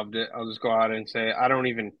I loved it. I'll just go out and say I don't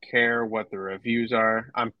even care what the reviews are.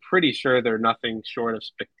 I'm pretty sure they're nothing short of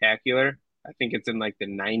spectacular. I think it's in like the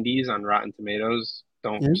 90s on Rotten Tomatoes.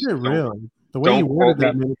 Is it really? The way you worded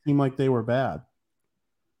that made it seem like they were bad.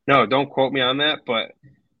 No, don't quote me on that, but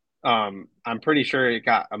I'm pretty sure it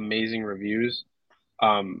got amazing reviews.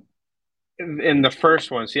 In the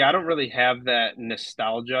first one, see, I don't really have that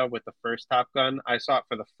nostalgia with the first Top Gun. I saw it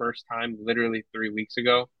for the first time literally 3 weeks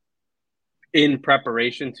ago in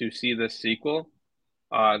preparation to see this sequel.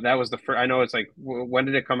 That was the first. I know it's like, when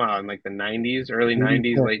did it come out? In like the 90s, early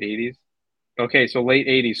 90s, late 80s? Okay, so late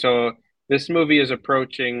 80s. So this movie is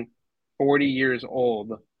approaching 40 years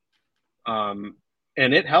old.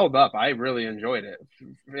 And it held up. I really enjoyed it.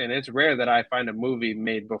 And it's rare that I find a movie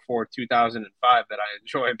made before 2005 that I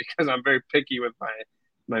enjoy because I'm very picky with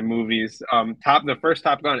my movies. The first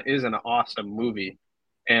Top Gun is an awesome movie.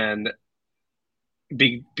 And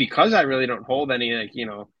because I really don't hold any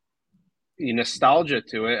nostalgia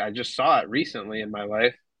to it, I just saw it recently in my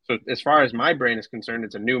life. So as far as my brain is concerned,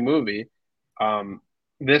 it's a new movie.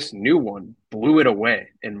 This new one blew it away,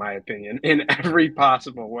 in my opinion, in every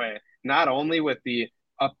possible way. Not only with the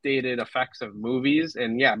updated effects of movies,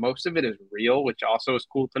 and yeah, most of it is real, which also is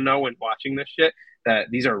cool to know when watching this shit,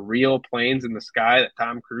 that these are real planes in the sky that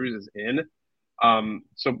Tom Cruise is in.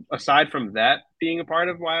 So aside from that being a part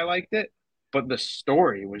of why I liked it, but the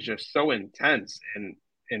story was just so intense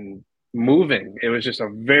and moving. It was just a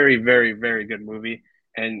very, very, very good movie.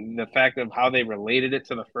 And the fact of how they related it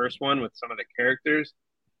to the first one with some of the characters,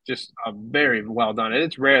 just very well done. And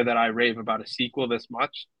it's rare that I rave about a sequel this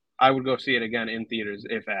much. I would go see it again in theaters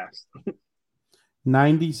if asked.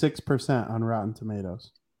 96% on Rotten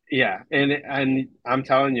Tomatoes. Yeah, and I'm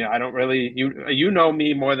telling you, I don't really you know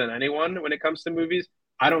me more than anyone when it comes to movies.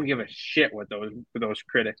 I don't give a shit what those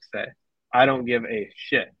critics say. I don't give a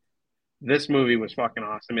shit. This movie was fucking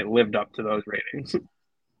awesome. It lived up to those ratings.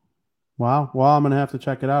 Wow. Well, I'm gonna have to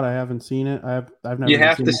check it out. I haven't seen it. I've never. You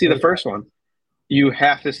have to see the first one. You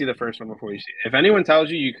have to see the first one before you see it. If anyone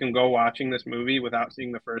tells you you can go watching this movie without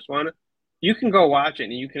seeing the first one, you can go watch it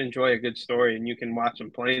and you can enjoy a good story and you can watch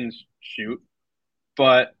some planes shoot.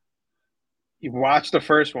 But you watch the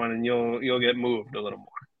first one and you'll get moved a little more.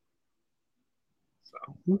 So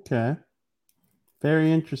okay,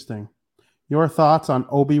 very interesting. Your thoughts on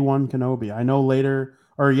Obi-Wan Kenobi? I know later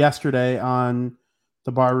or yesterday on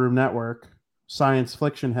the Barroom Network, Science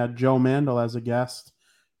Fiction had Joe Mandel as a guest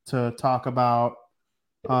to talk about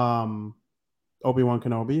Obi-Wan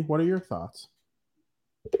Kenobi. What are your thoughts?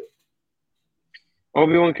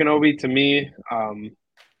 Obi-Wan Kenobi, to me,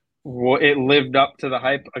 it lived up to the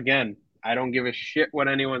hype. Again, I don't give a shit what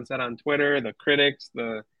anyone said on Twitter, the critics,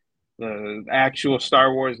 the actual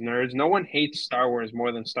Star Wars nerds. No one hates Star Wars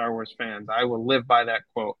more than Star Wars fans. I will live by that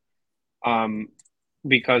quote.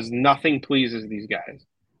 Because nothing pleases these guys.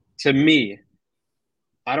 To me,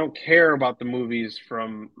 I don't care about the movies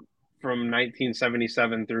from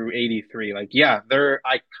 1977 through 83. Like, yeah, they're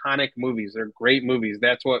iconic movies. They're great movies.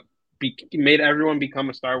 That's what made everyone become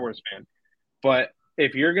a Star Wars fan. But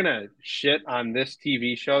if you're going to shit on this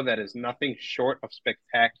TV show that is nothing short of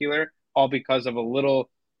spectacular, all because of a little,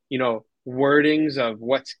 wordings of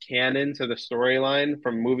what's canon to the storyline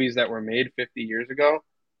from movies that were made 50 years ago,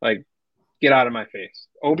 like, get out of my face.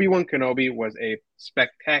 Obi-Wan Kenobi was a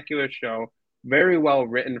spectacular show, very well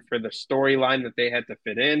written for the storyline that they had to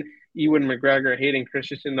fit in. Ewan McGregor, Hayden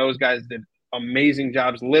Christensen, those guys did amazing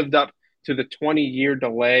jobs, lived up to the 20-year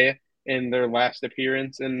delay in their last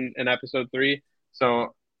appearance in episode 3.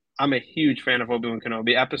 So I'm a huge fan of Obi-Wan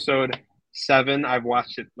Kenobi. Episode 7, I've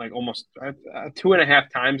watched it like almost 2.5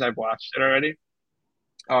 times. I've watched it already.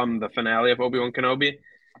 The finale of Obi-Wan Kenobi.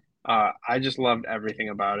 I just loved everything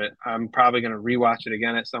about it. I'm probably going to rewatch it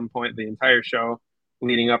again at some point, the entire show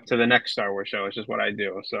leading up to the next Star Wars show. It's just what I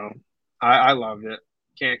do. So I loved it.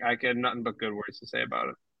 I had nothing but good words to say about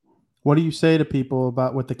it. What do you say to people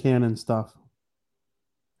about with the canon stuff?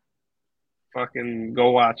 Fucking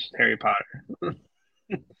go watch Harry Potter.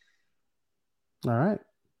 All right.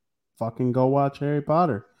 Fucking go watch Harry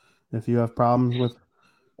Potter. If you have problems with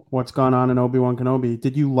what's gone on in Obi-Wan Kenobi.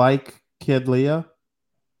 Did you like Kid Leia?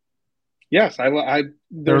 Yes,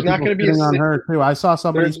 there's not going to be on her too. I saw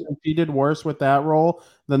somebody say she did worse with that role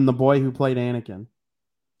than the boy who played Anakin.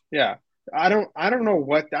 Yeah, I don't know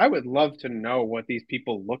what I would love to know what these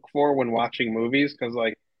people look for when watching movies, because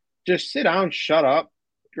like, just sit down, shut up,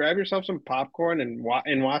 grab yourself some popcorn and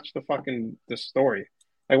watch the story.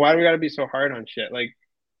 Like, why do we got to be so hard on shit? Like,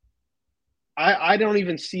 I don't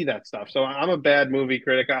even see that stuff. So I'm a bad movie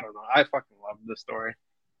critic. I don't know. I fucking love the story.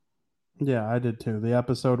 Yeah, I did too. The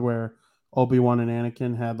episode where Obi-Wan and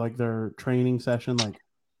Anakin had like their training session, like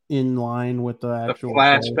in line with the actual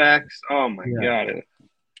flashbacks. Oh my god,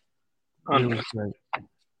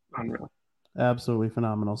 unreal, absolutely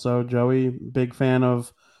phenomenal. So Joey, big fan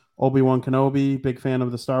of Obi-Wan Kenobi, big fan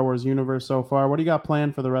of the Star Wars universe so far. What do you got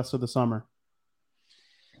planned for the rest of the summer?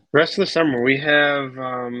 Rest of the summer we have.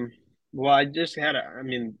 I just had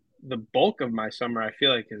the bulk of my summer, I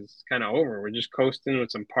feel like, is kind of over. We're just coasting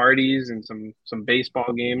with some parties and some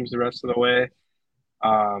baseball games the rest of the way.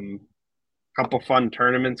 Couple fun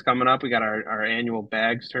tournaments coming up. We got our annual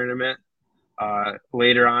bags tournament.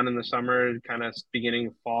 Later on in the summer, kind of beginning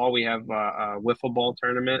of fall, we have a wiffle ball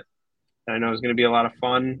tournament. I know it's going to be a lot of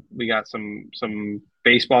fun. We got some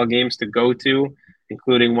baseball games to go to,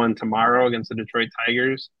 including one tomorrow against the Detroit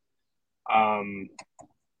Tigers.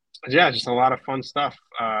 Yeah, just a lot of fun stuff.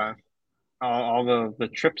 All the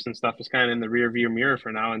trips and stuff is kind of in the rear view mirror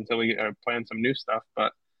for now until we plan some new stuff.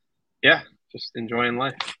 But yeah, just enjoying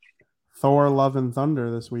life. Thor: Love and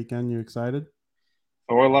Thunder this weekend. You excited?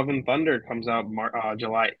 Thor: Love and Thunder comes out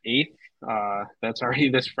July 8th. That's already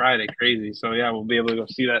this Friday. Crazy. So yeah, we'll be able to go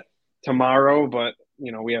see that tomorrow. But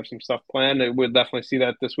we have some stuff planned. We'll definitely see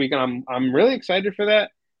that this weekend. I'm really excited for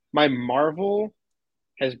that. My Marvel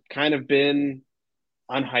has kind of been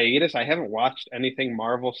on hiatus. I haven't watched anything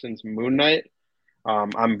Marvel since Moon Knight.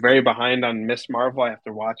 I'm very behind on Miss Marvel. I have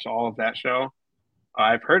to watch all of that show.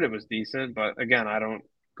 I've heard it was decent, but again, I don't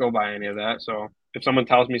go by any of that. So if someone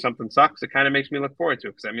tells me something sucks, it kind of makes me look forward to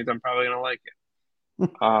it because that means I'm probably gonna like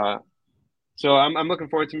it. So I'm looking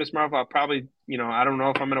forward to Miss Marvel. I'll probably, I don't know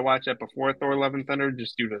if I'm gonna watch that before Thor: Love and Thunder,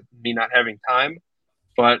 just due to me not having time.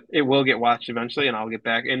 But it will get watched eventually, and I'll get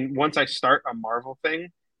back. And once I start a Marvel thing,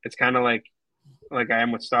 it's kind of like I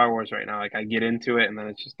am with Star Wars right now. Like I get into it, and then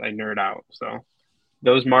it's just I nerd out. So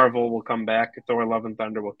those Marvel will come back. Thor: Love and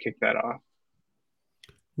Thunder will kick that off.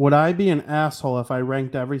 Would I be an asshole if I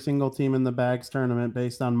ranked every single team in the Bags tournament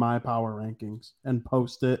based on my power rankings and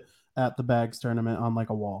post it at the Bags tournament on like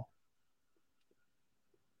a wall?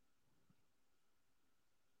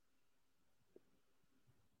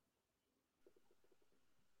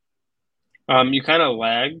 You kind of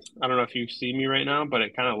lagged. I don't know if you see me right now, but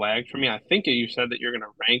it kind of lagged for me. I think you said that you're going to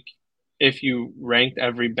rank. If you ranked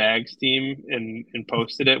every Bags team and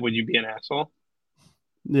posted it, would you be an asshole?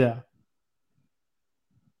 Yeah.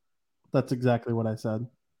 That's exactly what I said.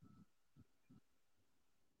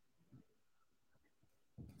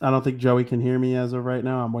 I don't think Joey can hear me as of right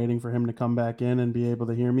now. I'm waiting for him to come back in and be able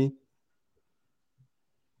to hear me.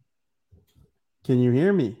 Can you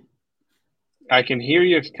hear me? I can hear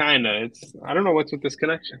you kind of. I don't know what's with this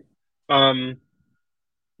connection.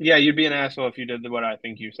 Yeah, you'd be an asshole if you did what I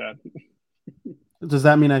think you said. Does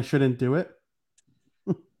that mean I shouldn't do it?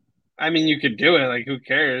 I mean, you could do it. Like, who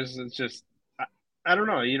cares? It's just, I don't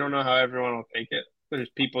know. You don't know how everyone will take it. There's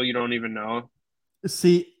people you don't even know.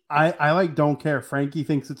 See, I like don't care. Frankie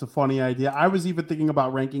thinks it's a funny idea. I was even thinking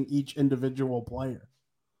about ranking each individual player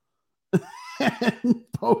and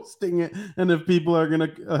posting it. And if people are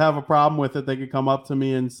going to have a problem with it, they could come up to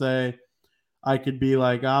me and say, I could be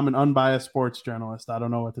like, I'm an unbiased sports journalist. I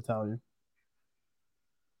don't know what to tell you.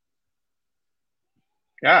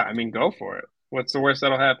 Yeah, I mean, go for it. What's the worst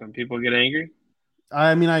that'll happen? People get angry?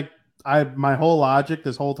 I mean, my whole logic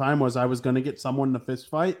this whole time was I was going to get someone in a fist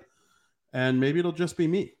fight, and maybe it'll just be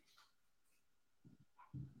me.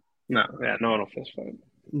 No, yeah, no one will fist fight.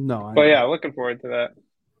 No, but yeah, looking forward to that.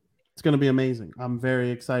 It's going to be amazing. I'm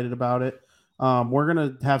very excited about it. We're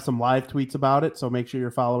going to have some live tweets about it, so make sure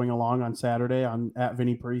you're following along on Saturday on at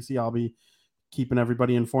Vinny Parisi. I'll be keeping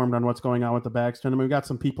everybody informed on what's going on with the Bags tournament. We've got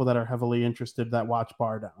some people that are heavily interested that watch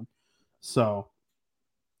Bar Down, so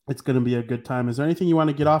it's going to be a good time. Is there anything you want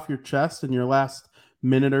to get off your chest in your last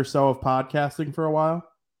minute or so of podcasting for a while?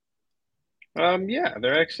 Yeah,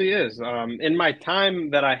 there actually is. In my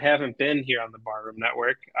time that I haven't been here on the Barroom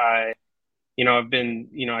Network, I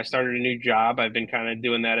started a new job. I've been kind of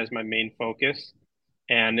doing that as my main focus,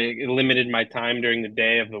 and it limited my time during the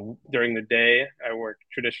day. During the day, I work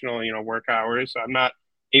traditional, work hours. So I'm not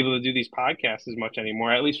able to do these podcasts as much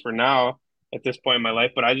anymore, at least for now, at this point in my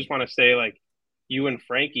life. But I just want to say, like, you and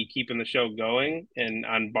Frankie keeping the show going and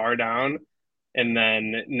on Bar Down, and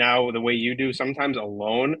then now the way you do, sometimes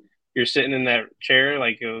alone, you're sitting in that chair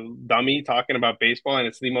like a dummy talking about baseball, and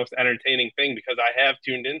it's the most entertaining thing because I have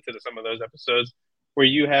tuned into some of those episodes where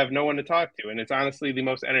you have no one to talk to, and it's honestly the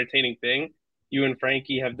most entertaining thing. You and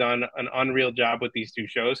Frankie have done an unreal job with these two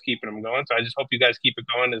shows, keeping them going. So I just hope you guys keep it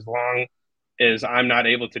going as long as I'm not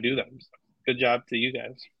able to do them. So good job to you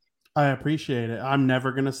guys. I appreciate it. I'm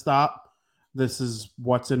never going to stop. This is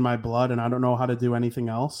what's in my blood, and I don't know how to do anything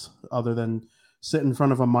else other than sit in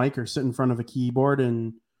front of a mic or sit in front of a keyboard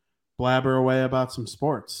and blabber away about some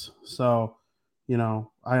sports. So,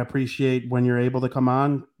 I appreciate when you're able to come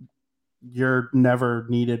on. You're never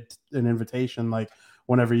needed an invitation. Like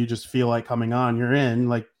whenever you just feel like coming on, you're in.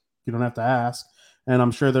 Like you don't have to ask. And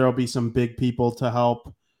I'm sure there'll be some big people to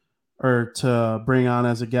help or to bring on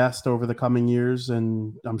as a guest over the coming years.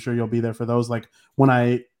 And I'm sure you'll be there for those. Like when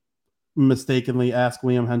I mistakenly ask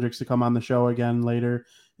Liam Hendriks to come on the show again later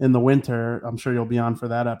in the winter, I'm sure you'll be on for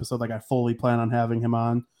that episode. Like I fully plan on having him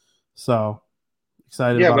on. So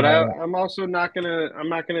excited. Yeah, but I'm also not gonna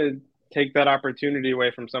take that opportunity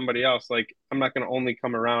away from somebody else. Like I'm not gonna only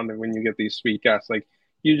come around when you get these sweet guests. Like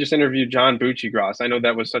you just interviewed John Buccigross. I know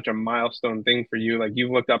that was such a milestone thing for you. Like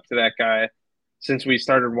you've looked up to that guy since we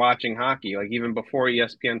started watching hockey. Like even before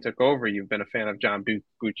ESPN took over, you've been a fan of John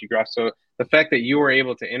Buccigross. So the fact that you were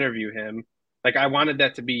able to interview him, like I wanted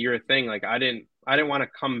that to be your thing. Like I didn't want to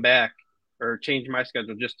come back or change my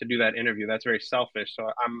schedule just to do that interview. That's very selfish. So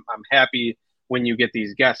I'm happy when you get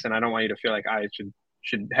these guests, and I don't want you to feel like I should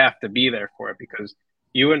should have to be there for it, because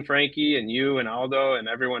you and Frankie and you and Aldo and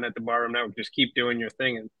everyone at the Barroom Network just keep doing your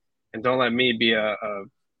thing, and don't let me be a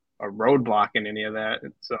roadblock in any of that.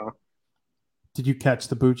 So, did you catch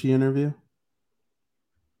the Bucci interview?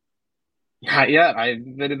 Yeah.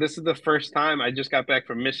 This is the first time. I just got back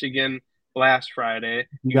from Michigan last Friday.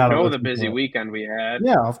 You know the busy weekend we had.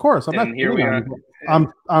 Yeah, of course. Here we are.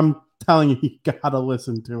 I'm telling you gotta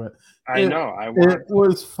listen to it. I know. It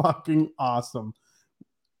was fucking awesome.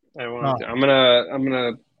 I want to. I'm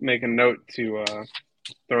gonna make a note to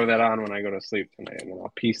throw that on when I go to sleep tonight, and then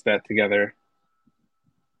I'll piece that together.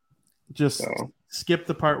 Just skip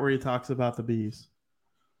the part where he talks about the bees.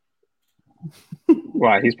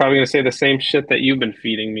 Why? He's probably going to say the same shit that you've been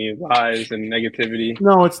feeding me, lies and negativity.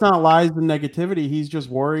 No, it's not lies and negativity. He's just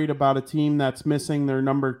worried about a team that's missing their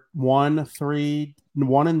number 1 and 3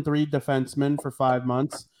 defensemen for 5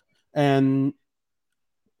 months. And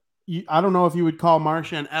I don't know if you would call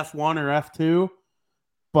Marchand F1 or F2,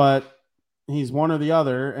 but he's one or the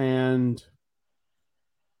other. And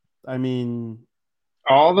I mean,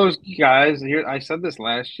 all those guys here, I said this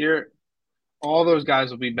last year, all those guys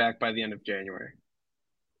will be back by the end of January.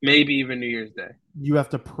 Maybe even New Year's Day. You have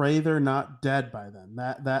to pray they're not dead by then.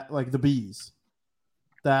 That like the bees.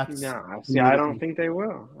 That's I don't think they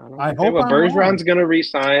will. I hope Bergeron's going to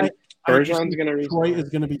resign. Bergeron's going to resign. Detroit is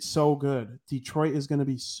going to be so good. Detroit is going to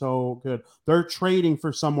be so good. They're trading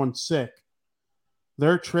for someone sick.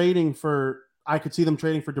 They're trading for. I could see them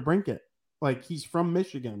trading for DeBrincat. Like, he's from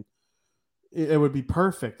Michigan. It would be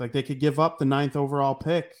perfect. Like, they could give up the 9th overall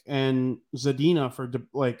pick and Zadina for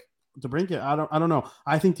DeBrincat. I don't know.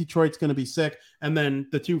 I think Detroit's going to be sick, and then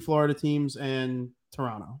the 2 Florida teams and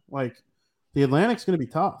Toronto. Like, the Atlantic's going to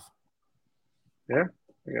be tough. Yeah,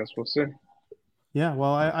 I guess we'll see. Yeah,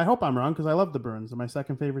 well, I hope I'm wrong, because I love the Bruins. They're my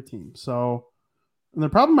second favorite team. So, and they're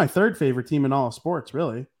probably my third favorite team in all of sports,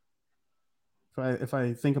 really. If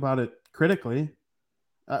I think about it critically,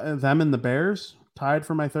 them and the Bears tied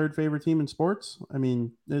for my third favorite team in sports. I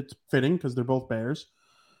mean, it's fitting because they're both Bears.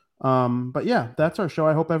 But yeah, that's our show.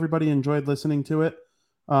 I hope everybody enjoyed listening to it.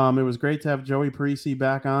 It was great to have Joey Parisi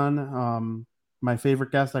back on. My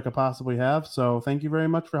favorite guest I could possibly have. So thank you very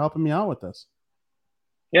much for helping me out with this.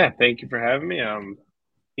 Yeah, thank you for having me.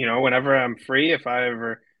 Whenever I'm free, if I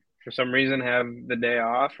ever for some reason have the day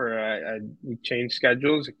off or I change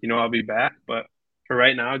schedules, I'll be back. But for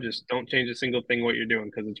right now, just don't change a single thing what you're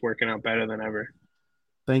doing, because it's working out better than ever.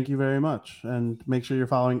 Thank you very much. And make sure you're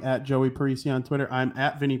following at Joey Parisi on Twitter. I'm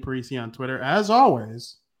at Vinny Parisi on Twitter. As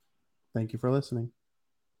always, thank you for listening.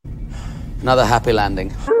 Another happy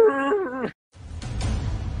landing.